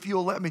you, if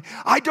you'll let me.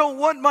 I don't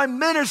want my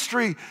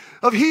ministry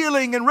of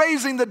healing and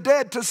raising the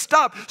dead to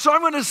stop. So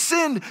I'm going to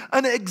send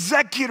an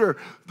executor,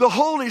 the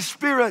Holy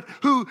Spirit,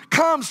 who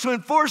comes to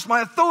enforce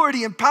my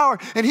authority and power.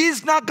 And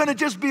he's not going to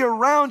just be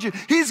around you.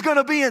 He's going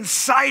to be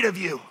inside of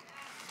you.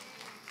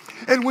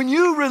 And when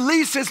you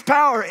release his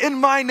power in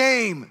my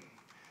name,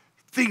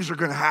 things are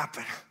going to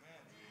happen.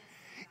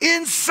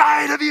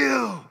 Inside of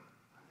you.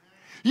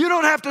 You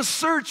don't have to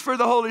search for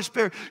the Holy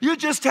Spirit. You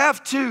just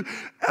have to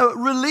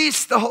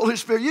release the Holy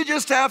Spirit. You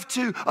just have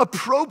to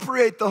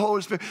appropriate the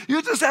Holy Spirit.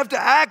 You just have to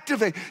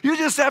activate. You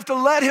just have to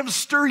let him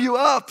stir you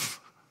up.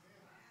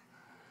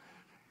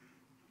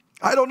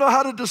 I don't know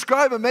how to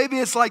describe it. Maybe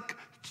it's like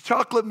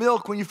chocolate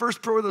milk when you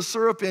first pour the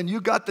syrup in.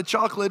 You got the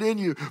chocolate in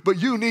you, but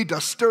you need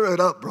to stir it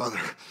up, brother.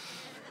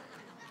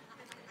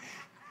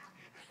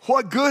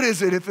 What good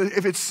is it if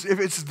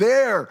it's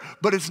there,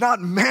 but it's not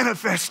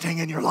manifesting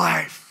in your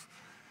life?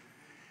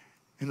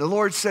 And the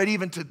Lord said,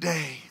 even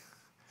today,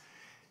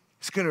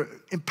 He's going to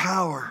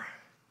empower.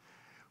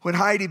 When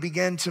Heidi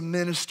began to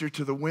minister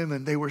to the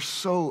women, they were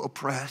so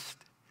oppressed.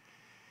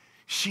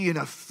 She in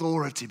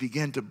authority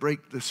began to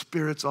break the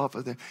spirits off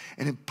of them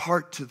and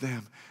impart to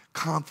them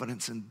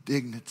confidence and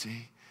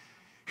dignity.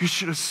 You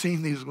should have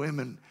seen these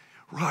women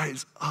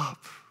rise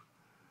up.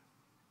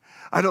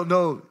 I don't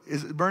know,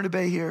 is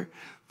Bernabe here?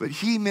 But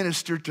he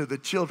ministered to the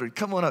children.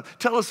 Come on up.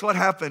 Tell us what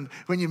happened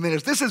when you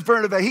ministered. This is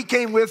Bernabe. He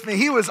came with me.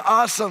 He was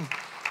awesome.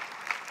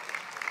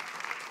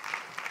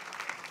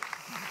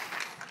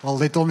 Well,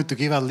 they told me to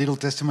give a little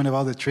testimony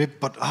about the trip,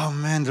 but oh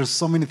man, there's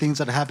so many things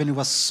that happened. It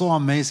was so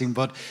amazing.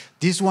 But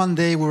this one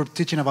day we were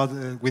teaching about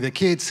with the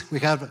kids. We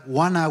had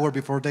 1 hour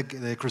before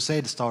the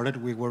crusade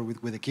started. We were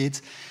with the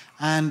kids.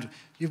 And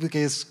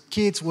because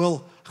kids,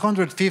 well,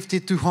 150,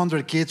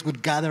 200 kids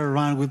would gather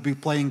around. We'd be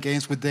playing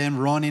games with them,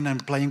 running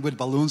and playing with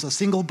balloons. A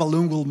single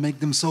balloon will make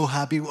them so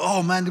happy.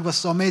 Oh man, it was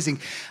so amazing.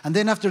 And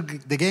then after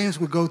the games,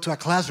 we go to a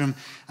classroom.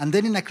 And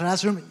then in a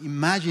classroom,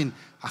 imagine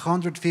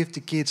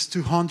 150 kids,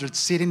 200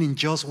 sitting in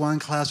just one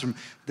classroom.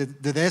 The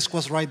desk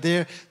was right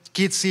there.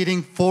 Kids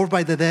sitting, 4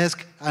 by the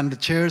desk and the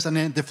chairs and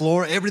then the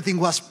floor. Everything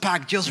was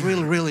packed, just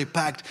really, really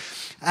packed.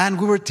 And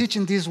we were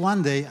teaching this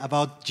one day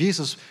about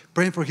Jesus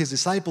praying for his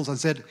disciples and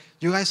said,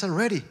 you guys are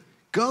ready.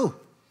 Go.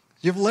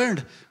 You've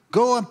learned.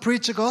 Go and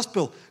preach the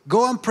gospel.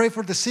 Go and pray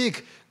for the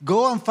sick.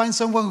 Go and find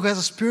someone who has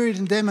a spirit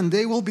in them and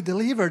they will be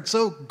delivered.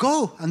 So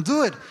go and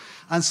do it.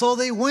 And so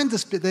they went,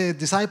 the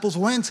disciples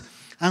went.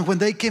 And when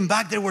they came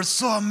back, they were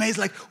so amazed,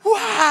 like,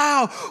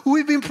 wow,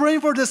 we've been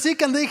praying for the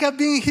sick and they have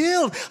been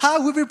healed.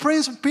 How we've been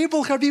praying for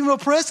people who have been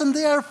oppressed and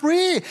they are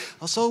free.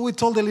 So we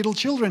told the little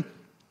children,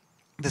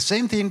 the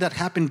same thing that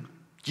happened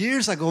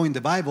years ago in the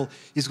Bible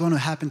is going to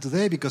happen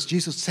today because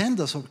Jesus sent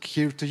us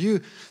here to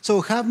you. So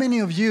how many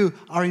of you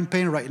are in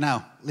pain right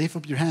now? Lift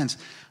up your hands.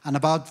 And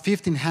about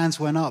 15 hands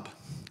went up.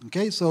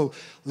 Okay, so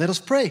let us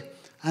pray.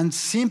 And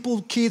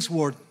simple kids'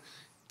 word,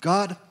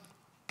 God,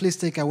 please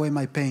take away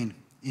my pain.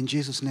 In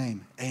Jesus'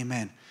 name,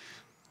 amen.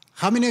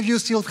 How many of you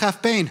still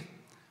have pain?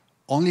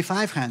 Only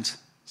 5 hands.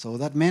 So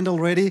that meant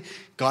already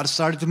God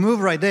started to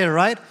move right there,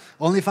 right?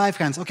 Only 5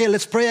 hands. Okay,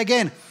 let's pray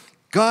again.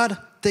 God,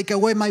 take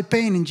away my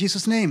pain in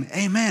Jesus' name.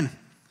 Amen.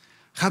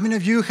 How many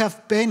of you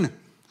have pain?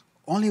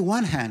 Only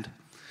 1 hand.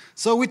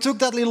 So we took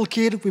that little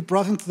kid, we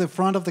brought him to the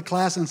front of the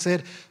class and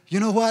said, you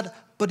know what?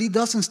 But it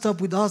doesn't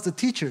stop with us, the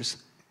teachers.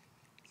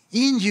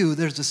 In you,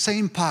 there's the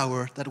same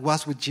power that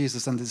was with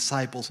Jesus and the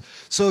disciples.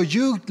 So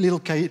you, little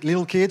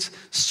kids,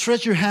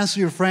 stretch your hands to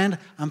your friend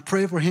and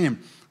pray for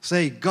him.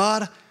 Say,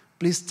 God,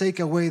 please take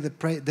away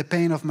the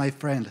pain of my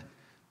friend.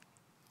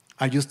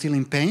 Are you still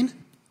in pain?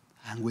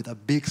 And with a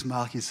big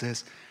smile, he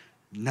says,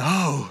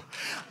 no.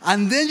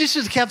 And then you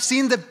should have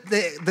seen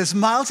the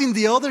smiles in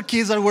the other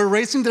kids that were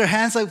raising their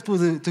hands up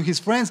to his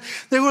friends.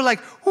 They were like,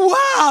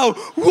 wow,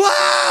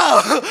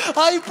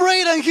 I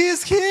prayed and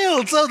he's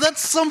healed. So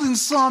that's something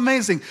so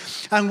amazing.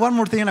 And one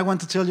more thing I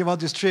want to tell you about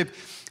this trip.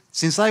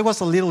 Since I was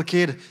a little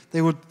kid,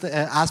 they would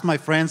ask my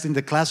friends in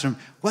the classroom,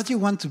 what do you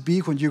want to be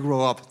when you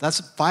grow up?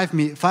 That's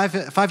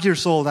 5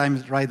 years old,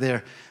 I'm right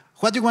there.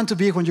 what do you want to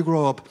be when you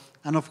grow up?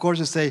 And of course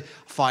you say,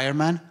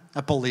 fireman,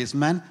 a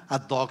policeman, a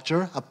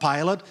doctor, a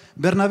pilot.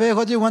 Bernabé,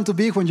 what do you want to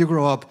be when you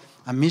grow up?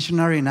 A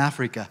missionary in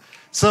Africa.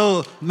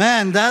 So,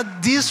 man,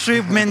 this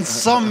trip meant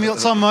so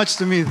much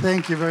to me.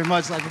 Thank you very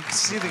much. I'm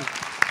sitting.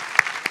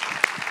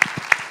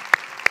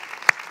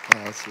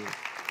 Awesome.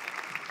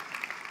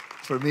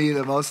 For me,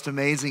 the most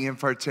amazing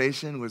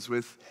impartation was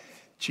with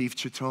Chief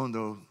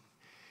Chitondo.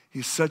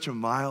 He's such a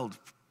mild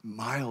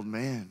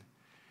man.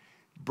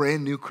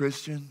 Brand new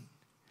Christian.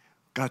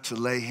 Got to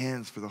lay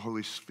hands for the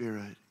Holy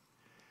Spirit.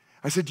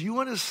 I said, do you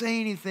want to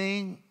say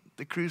anything at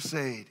the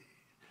crusade?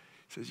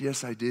 He says,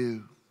 yes, I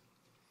do.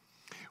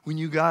 When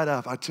you got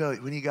up, I tell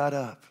you, when he got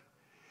up,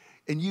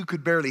 and you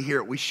could barely hear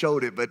it. We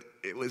showed it, but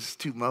it was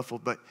too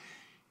muffled. But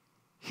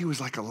he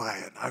was like a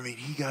lion. I mean,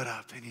 he got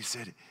up and he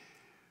said,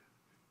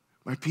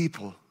 my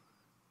people,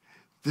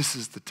 this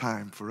is the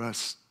time for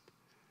us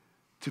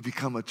to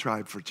become a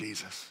tribe for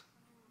Jesus.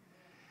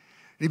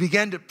 And he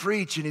began to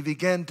preach and he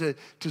began to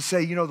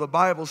say, you know, the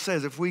Bible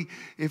says if we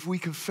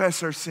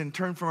confess our sin,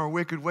 turn from our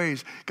wicked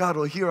ways, God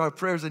will hear our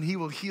prayers and he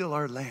will heal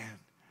our land.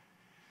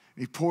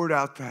 And he poured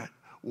out that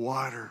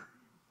water.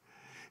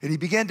 And he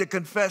began to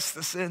confess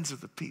the sins of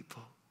the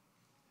people.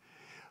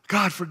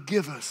 God,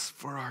 forgive us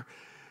for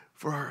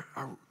our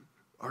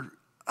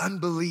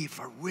unbelief,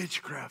 our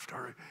witchcraft,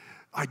 our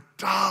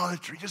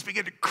idolatry. Just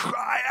began to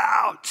cry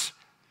out.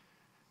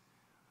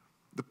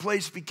 The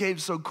place became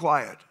so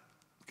quiet.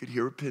 You could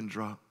hear a pin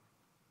drop.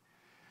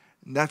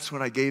 And that's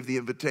when I gave the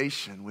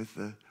invitation with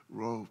the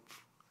rope.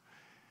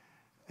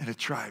 And a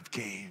tribe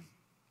came.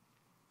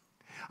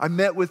 I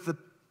met with the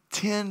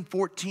 10,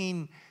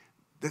 14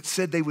 that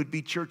said they would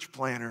be church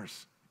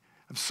planners.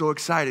 I'm so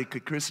excited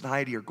because Chris and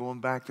Heidi are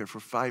going back there for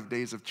 5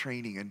 days of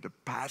training and to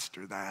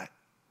pastor that.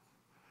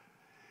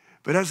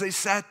 But as they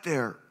sat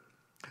there,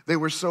 they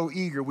were so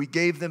eager. We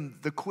gave them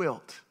the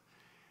quilt.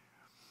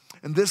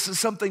 And this is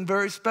something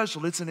very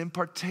special. It's an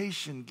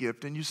impartation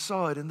gift, and you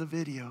saw it in the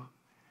video.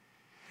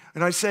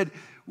 And I said,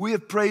 we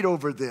have prayed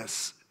over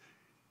this,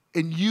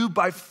 and you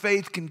by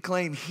faith can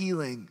claim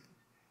healing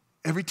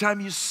every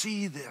time you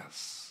see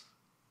this.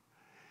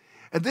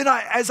 And then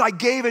as I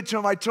gave it to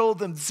them, I told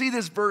them, see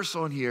this verse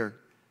on here.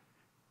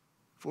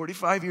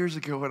 45 years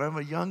ago, when I'm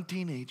a young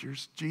teenager,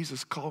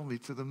 Jesus called me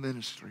to the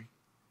ministry.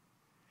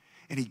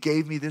 And he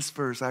gave me this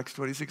verse, Acts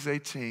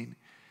 26:18.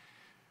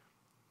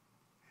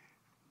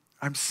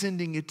 I'm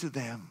sending it to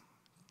them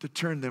to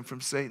turn them from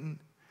Satan,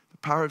 the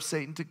power of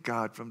Satan, to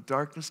God, from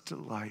darkness to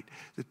light,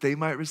 that they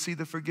might receive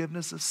the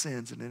forgiveness of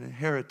sins and an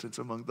inheritance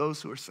among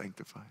those who are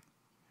sanctified.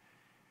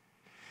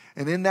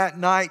 And in that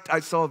night,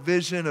 I saw a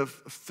vision of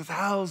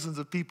thousands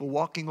of people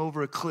walking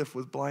over a cliff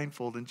with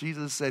blindfold. And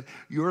Jesus said,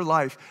 your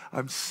life,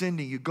 I'm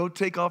sending you. Go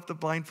take off the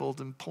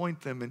blindfold and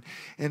point them.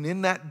 And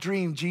in that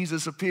dream,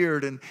 Jesus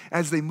appeared. And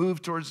as they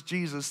moved towards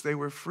Jesus, they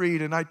were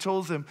freed. And I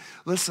told them,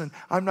 listen,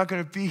 I'm not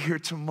going to be here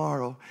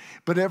tomorrow.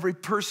 But every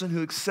person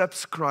who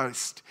accepts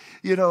Christ,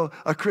 you know,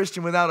 a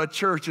Christian without a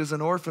church is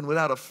an orphan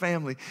without a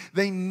family.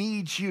 They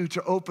need you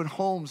to open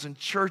homes and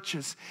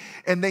churches.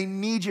 And they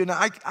need you. And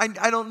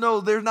I don't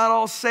know, they're not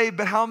all saved.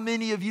 But how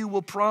many of you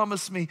will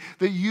promise me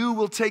that you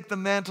will take the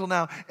mantle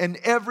now and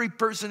every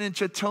person in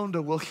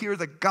Chitondo will hear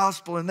the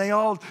gospel and they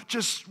all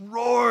just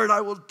roared,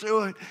 I will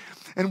do it.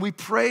 And we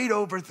prayed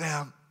over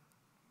them.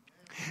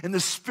 And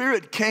the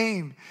Spirit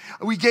came.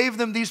 We gave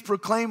them these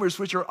proclaimers,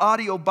 which are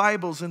audio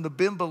Bibles in the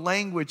Bimba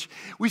language.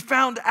 We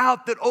found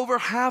out that over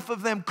half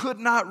of them could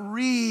not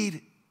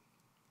read.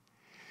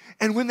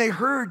 And when they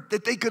heard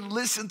that they could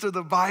listen to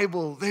the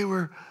Bible, they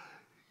were,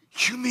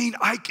 you mean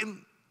I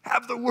can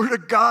have the Word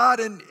of God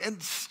and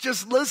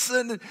just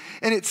listen?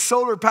 And it's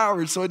solar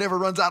powered, so it never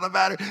runs out of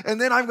battery. And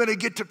then I'm going to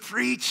get to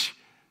preach.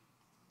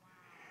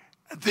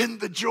 And then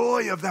the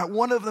joy of that.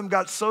 One of them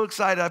got so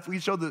excited. We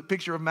showed the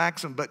picture of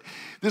Maxim, but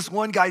this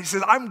one guy, he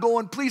says, I'm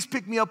going, please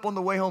pick me up on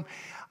the way home.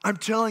 I'm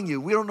telling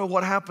you, we don't know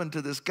what happened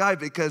to this guy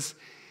because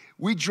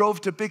we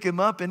drove to pick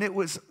him up and it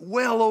was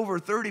well over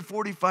 30,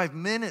 45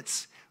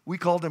 minutes. We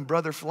called him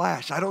Brother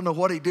Flash. I don't know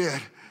what he did.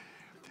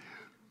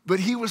 But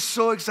he was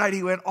so excited.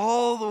 He went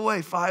all the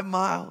way 5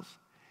 miles.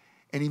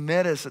 And he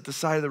met us at the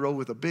side of the road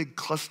with a big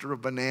cluster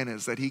of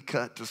bananas that he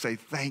cut to say,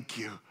 thank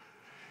you.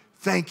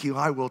 Thank you.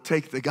 I will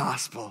take the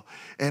gospel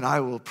and I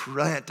will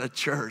plant a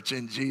church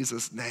in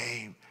Jesus'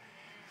 name.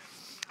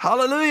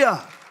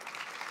 Hallelujah.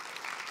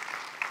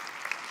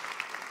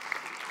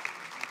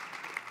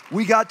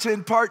 We got to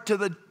impart to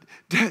the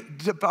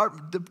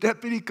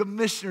deputy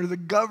commissioner, the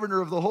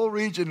governor of the whole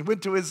region,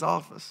 went to his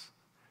office.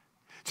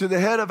 To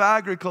the head of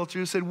agriculture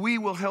who said, we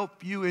will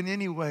help you in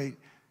any way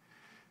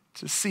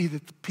to see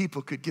that the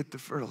people could get the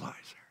fertilizer.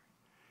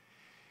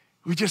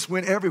 We just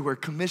went everywhere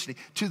commissioning.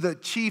 To the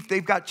chief,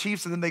 they've got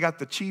chiefs and then they got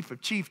the chief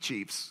of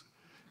chiefs.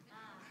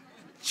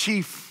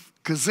 Chief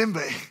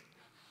Kazimbe.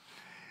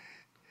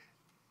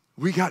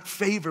 We got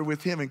favor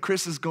with him and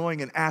Chris is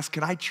going and asked,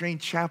 can I train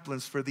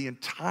chaplains for the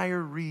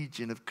entire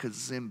region of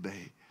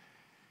Kazimbe?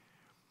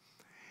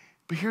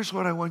 But here's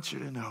what I want you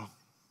to know.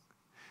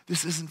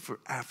 This isn't for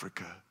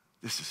Africa.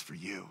 This is for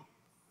you.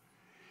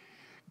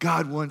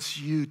 God wants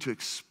you to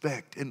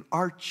expect, and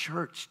our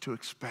church to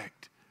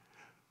expect,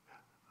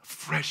 a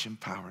fresh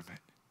empowerment,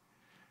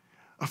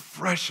 a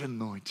fresh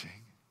anointing,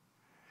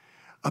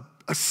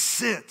 a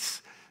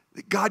sense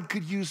that God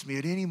could use me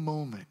at any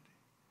moment.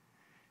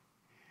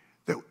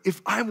 That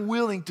if I'm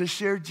willing to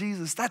share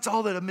Jesus, that's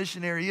all that a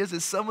missionary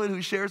is someone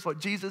who shares what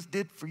Jesus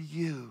did for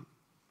you.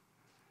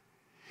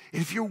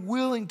 And if you're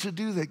willing to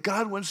do that,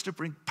 God wants to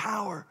bring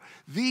power.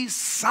 These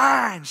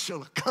signs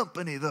shall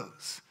accompany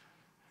those.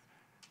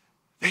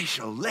 They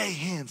shall lay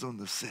hands on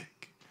the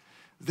sick.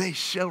 They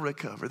shall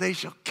recover. They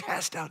shall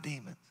cast out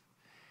demons.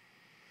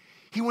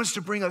 He wants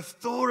to bring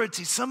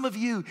authority. Some of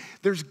you,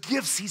 there's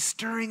gifts he's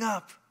stirring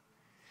up.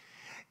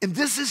 And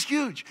this is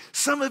huge.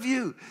 Some of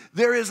you,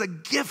 there is a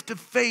gift of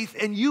faith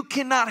and you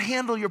cannot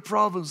handle your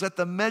problems at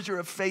the measure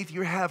of faith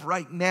you have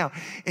right now.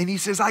 And he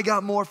says, I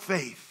got more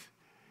faith.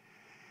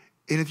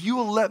 And if you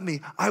will let me,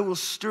 I will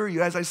stir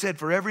you. As I said,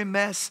 for every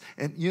mess,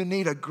 and you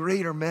need a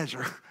greater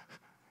measure.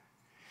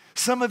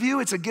 Some of you,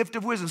 it's a gift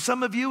of wisdom.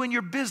 Some of you in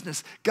your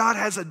business, God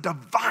has a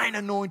divine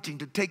anointing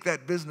to take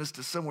that business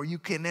to somewhere you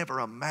can never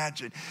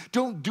imagine.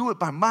 Don't do it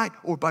by might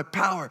or by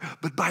power,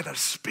 but by the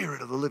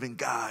Spirit of the living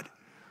God.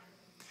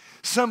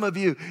 Some of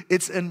you,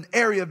 it's an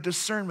area of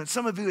discernment.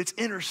 Some of you, it's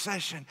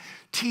intercession,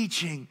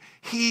 teaching,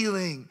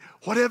 healing,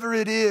 whatever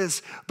it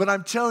is. But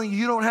I'm telling you,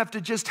 you don't have to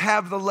just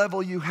have the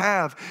level you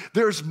have.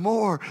 There's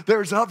more.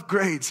 There's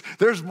upgrades.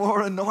 There's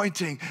more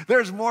anointing.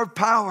 There's more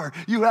power.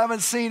 You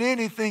haven't seen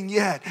anything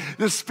yet.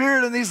 The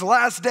Spirit in these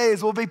last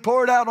days will be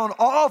poured out on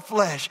all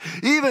flesh.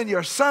 Even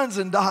your sons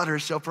and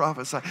daughters shall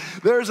prophesy.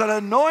 There's an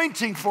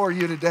anointing for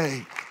you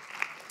today.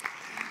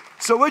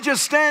 So would you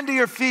stand to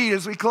your feet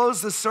as we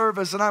close the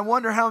service, and I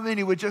wonder how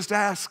many would just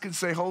ask and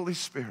say, Holy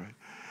Spirit,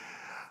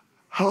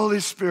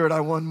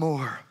 I want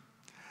more.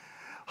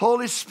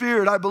 Holy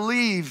Spirit, I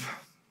believe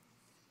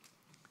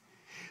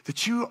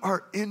that you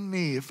are in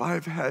me if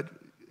I've had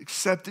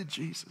accepted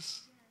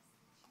Jesus.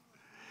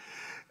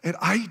 And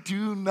I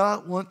do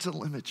not want to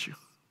limit you.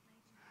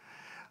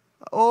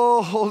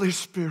 Oh, Holy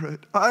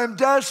Spirit, I am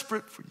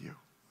desperate for you.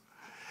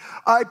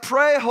 I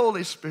pray,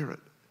 Holy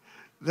Spirit,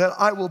 that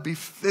I will be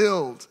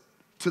filled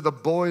to the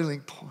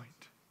boiling point.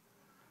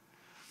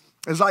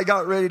 As I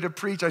got ready to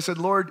preach, I said,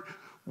 Lord,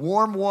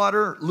 warm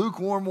water,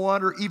 lukewarm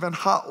water, even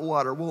hot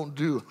water won't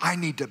do. I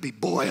need to be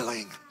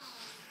boiling.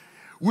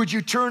 Would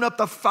you turn up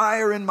the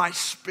fire in my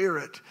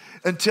spirit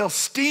until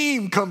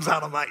steam comes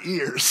out of my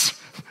ears?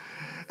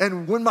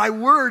 And when my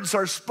words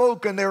are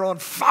spoken, they're on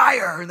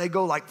fire and they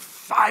go like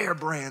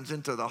firebrands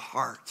into the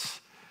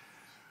hearts.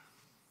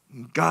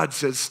 And God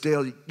says,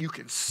 still, you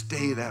can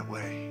stay that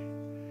way.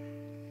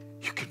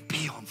 You can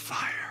be on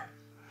fire.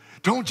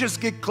 Don't just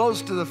get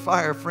close to the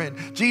fire, friend.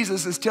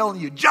 Jesus is telling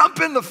you,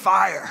 jump in the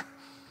fire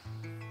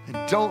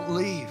and don't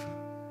leave.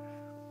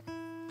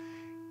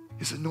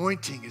 His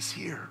anointing is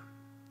here.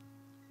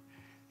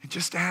 And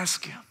just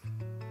ask him,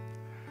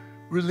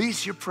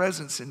 release your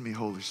presence in me,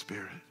 Holy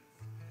Spirit.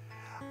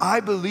 I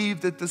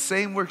believe that the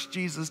same works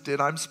Jesus did,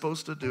 I'm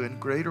supposed to do, and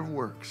greater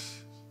works.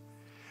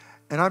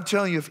 And I'm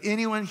telling you, if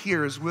anyone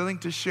here is willing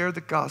to share the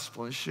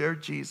gospel and share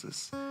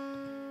Jesus,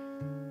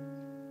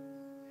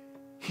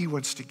 he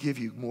wants to give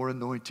you more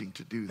anointing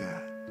to do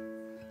that.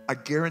 I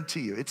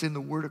guarantee you, it's in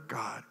the Word of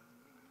God.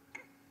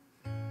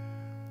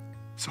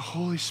 So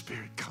Holy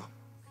Spirit, come.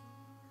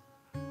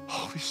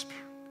 Holy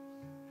Spirit,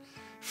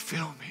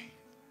 fill me.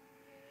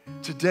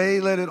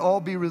 Today, let it all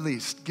be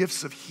released.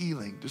 Gifts of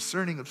healing,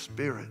 discerning of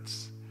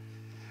spirits.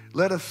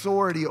 Let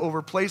authority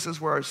over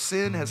places where our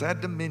sin has had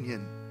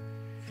dominion.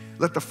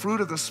 Let the fruit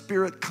of the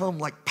Spirit come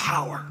like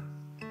power.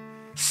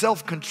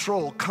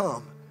 Self-control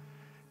come.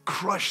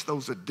 Crush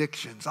those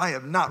addictions. I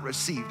have not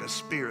received a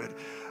spirit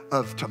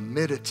of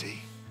timidity.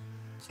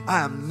 I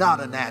am not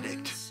an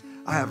addict.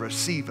 I have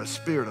received a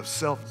spirit of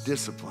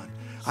self-discipline.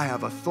 I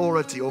have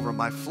authority over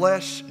my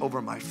flesh, over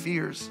my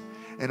fears,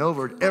 and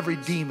over every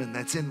demon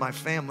that's in my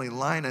family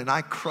line, and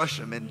I crush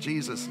them in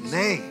Jesus'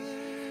 name.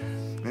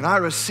 And I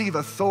receive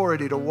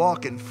authority to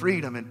walk in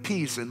freedom and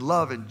peace and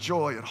love and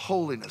joy and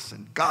holiness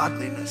and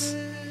godliness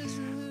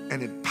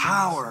and in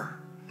power,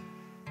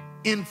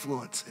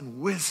 influence,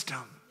 and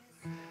wisdom.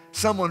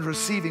 Someone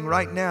receiving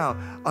right now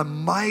a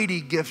mighty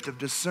gift of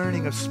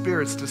discerning of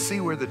spirits to see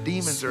where the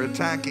demons are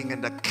attacking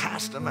and to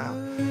cast them out.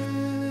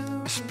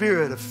 A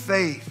spirit of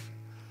faith,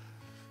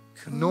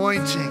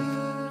 anointing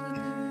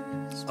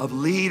of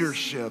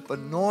leadership,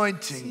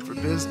 anointing for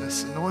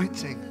business,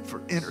 anointing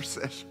for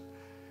intercession.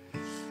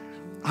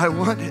 I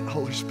want it,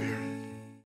 Holy Spirit.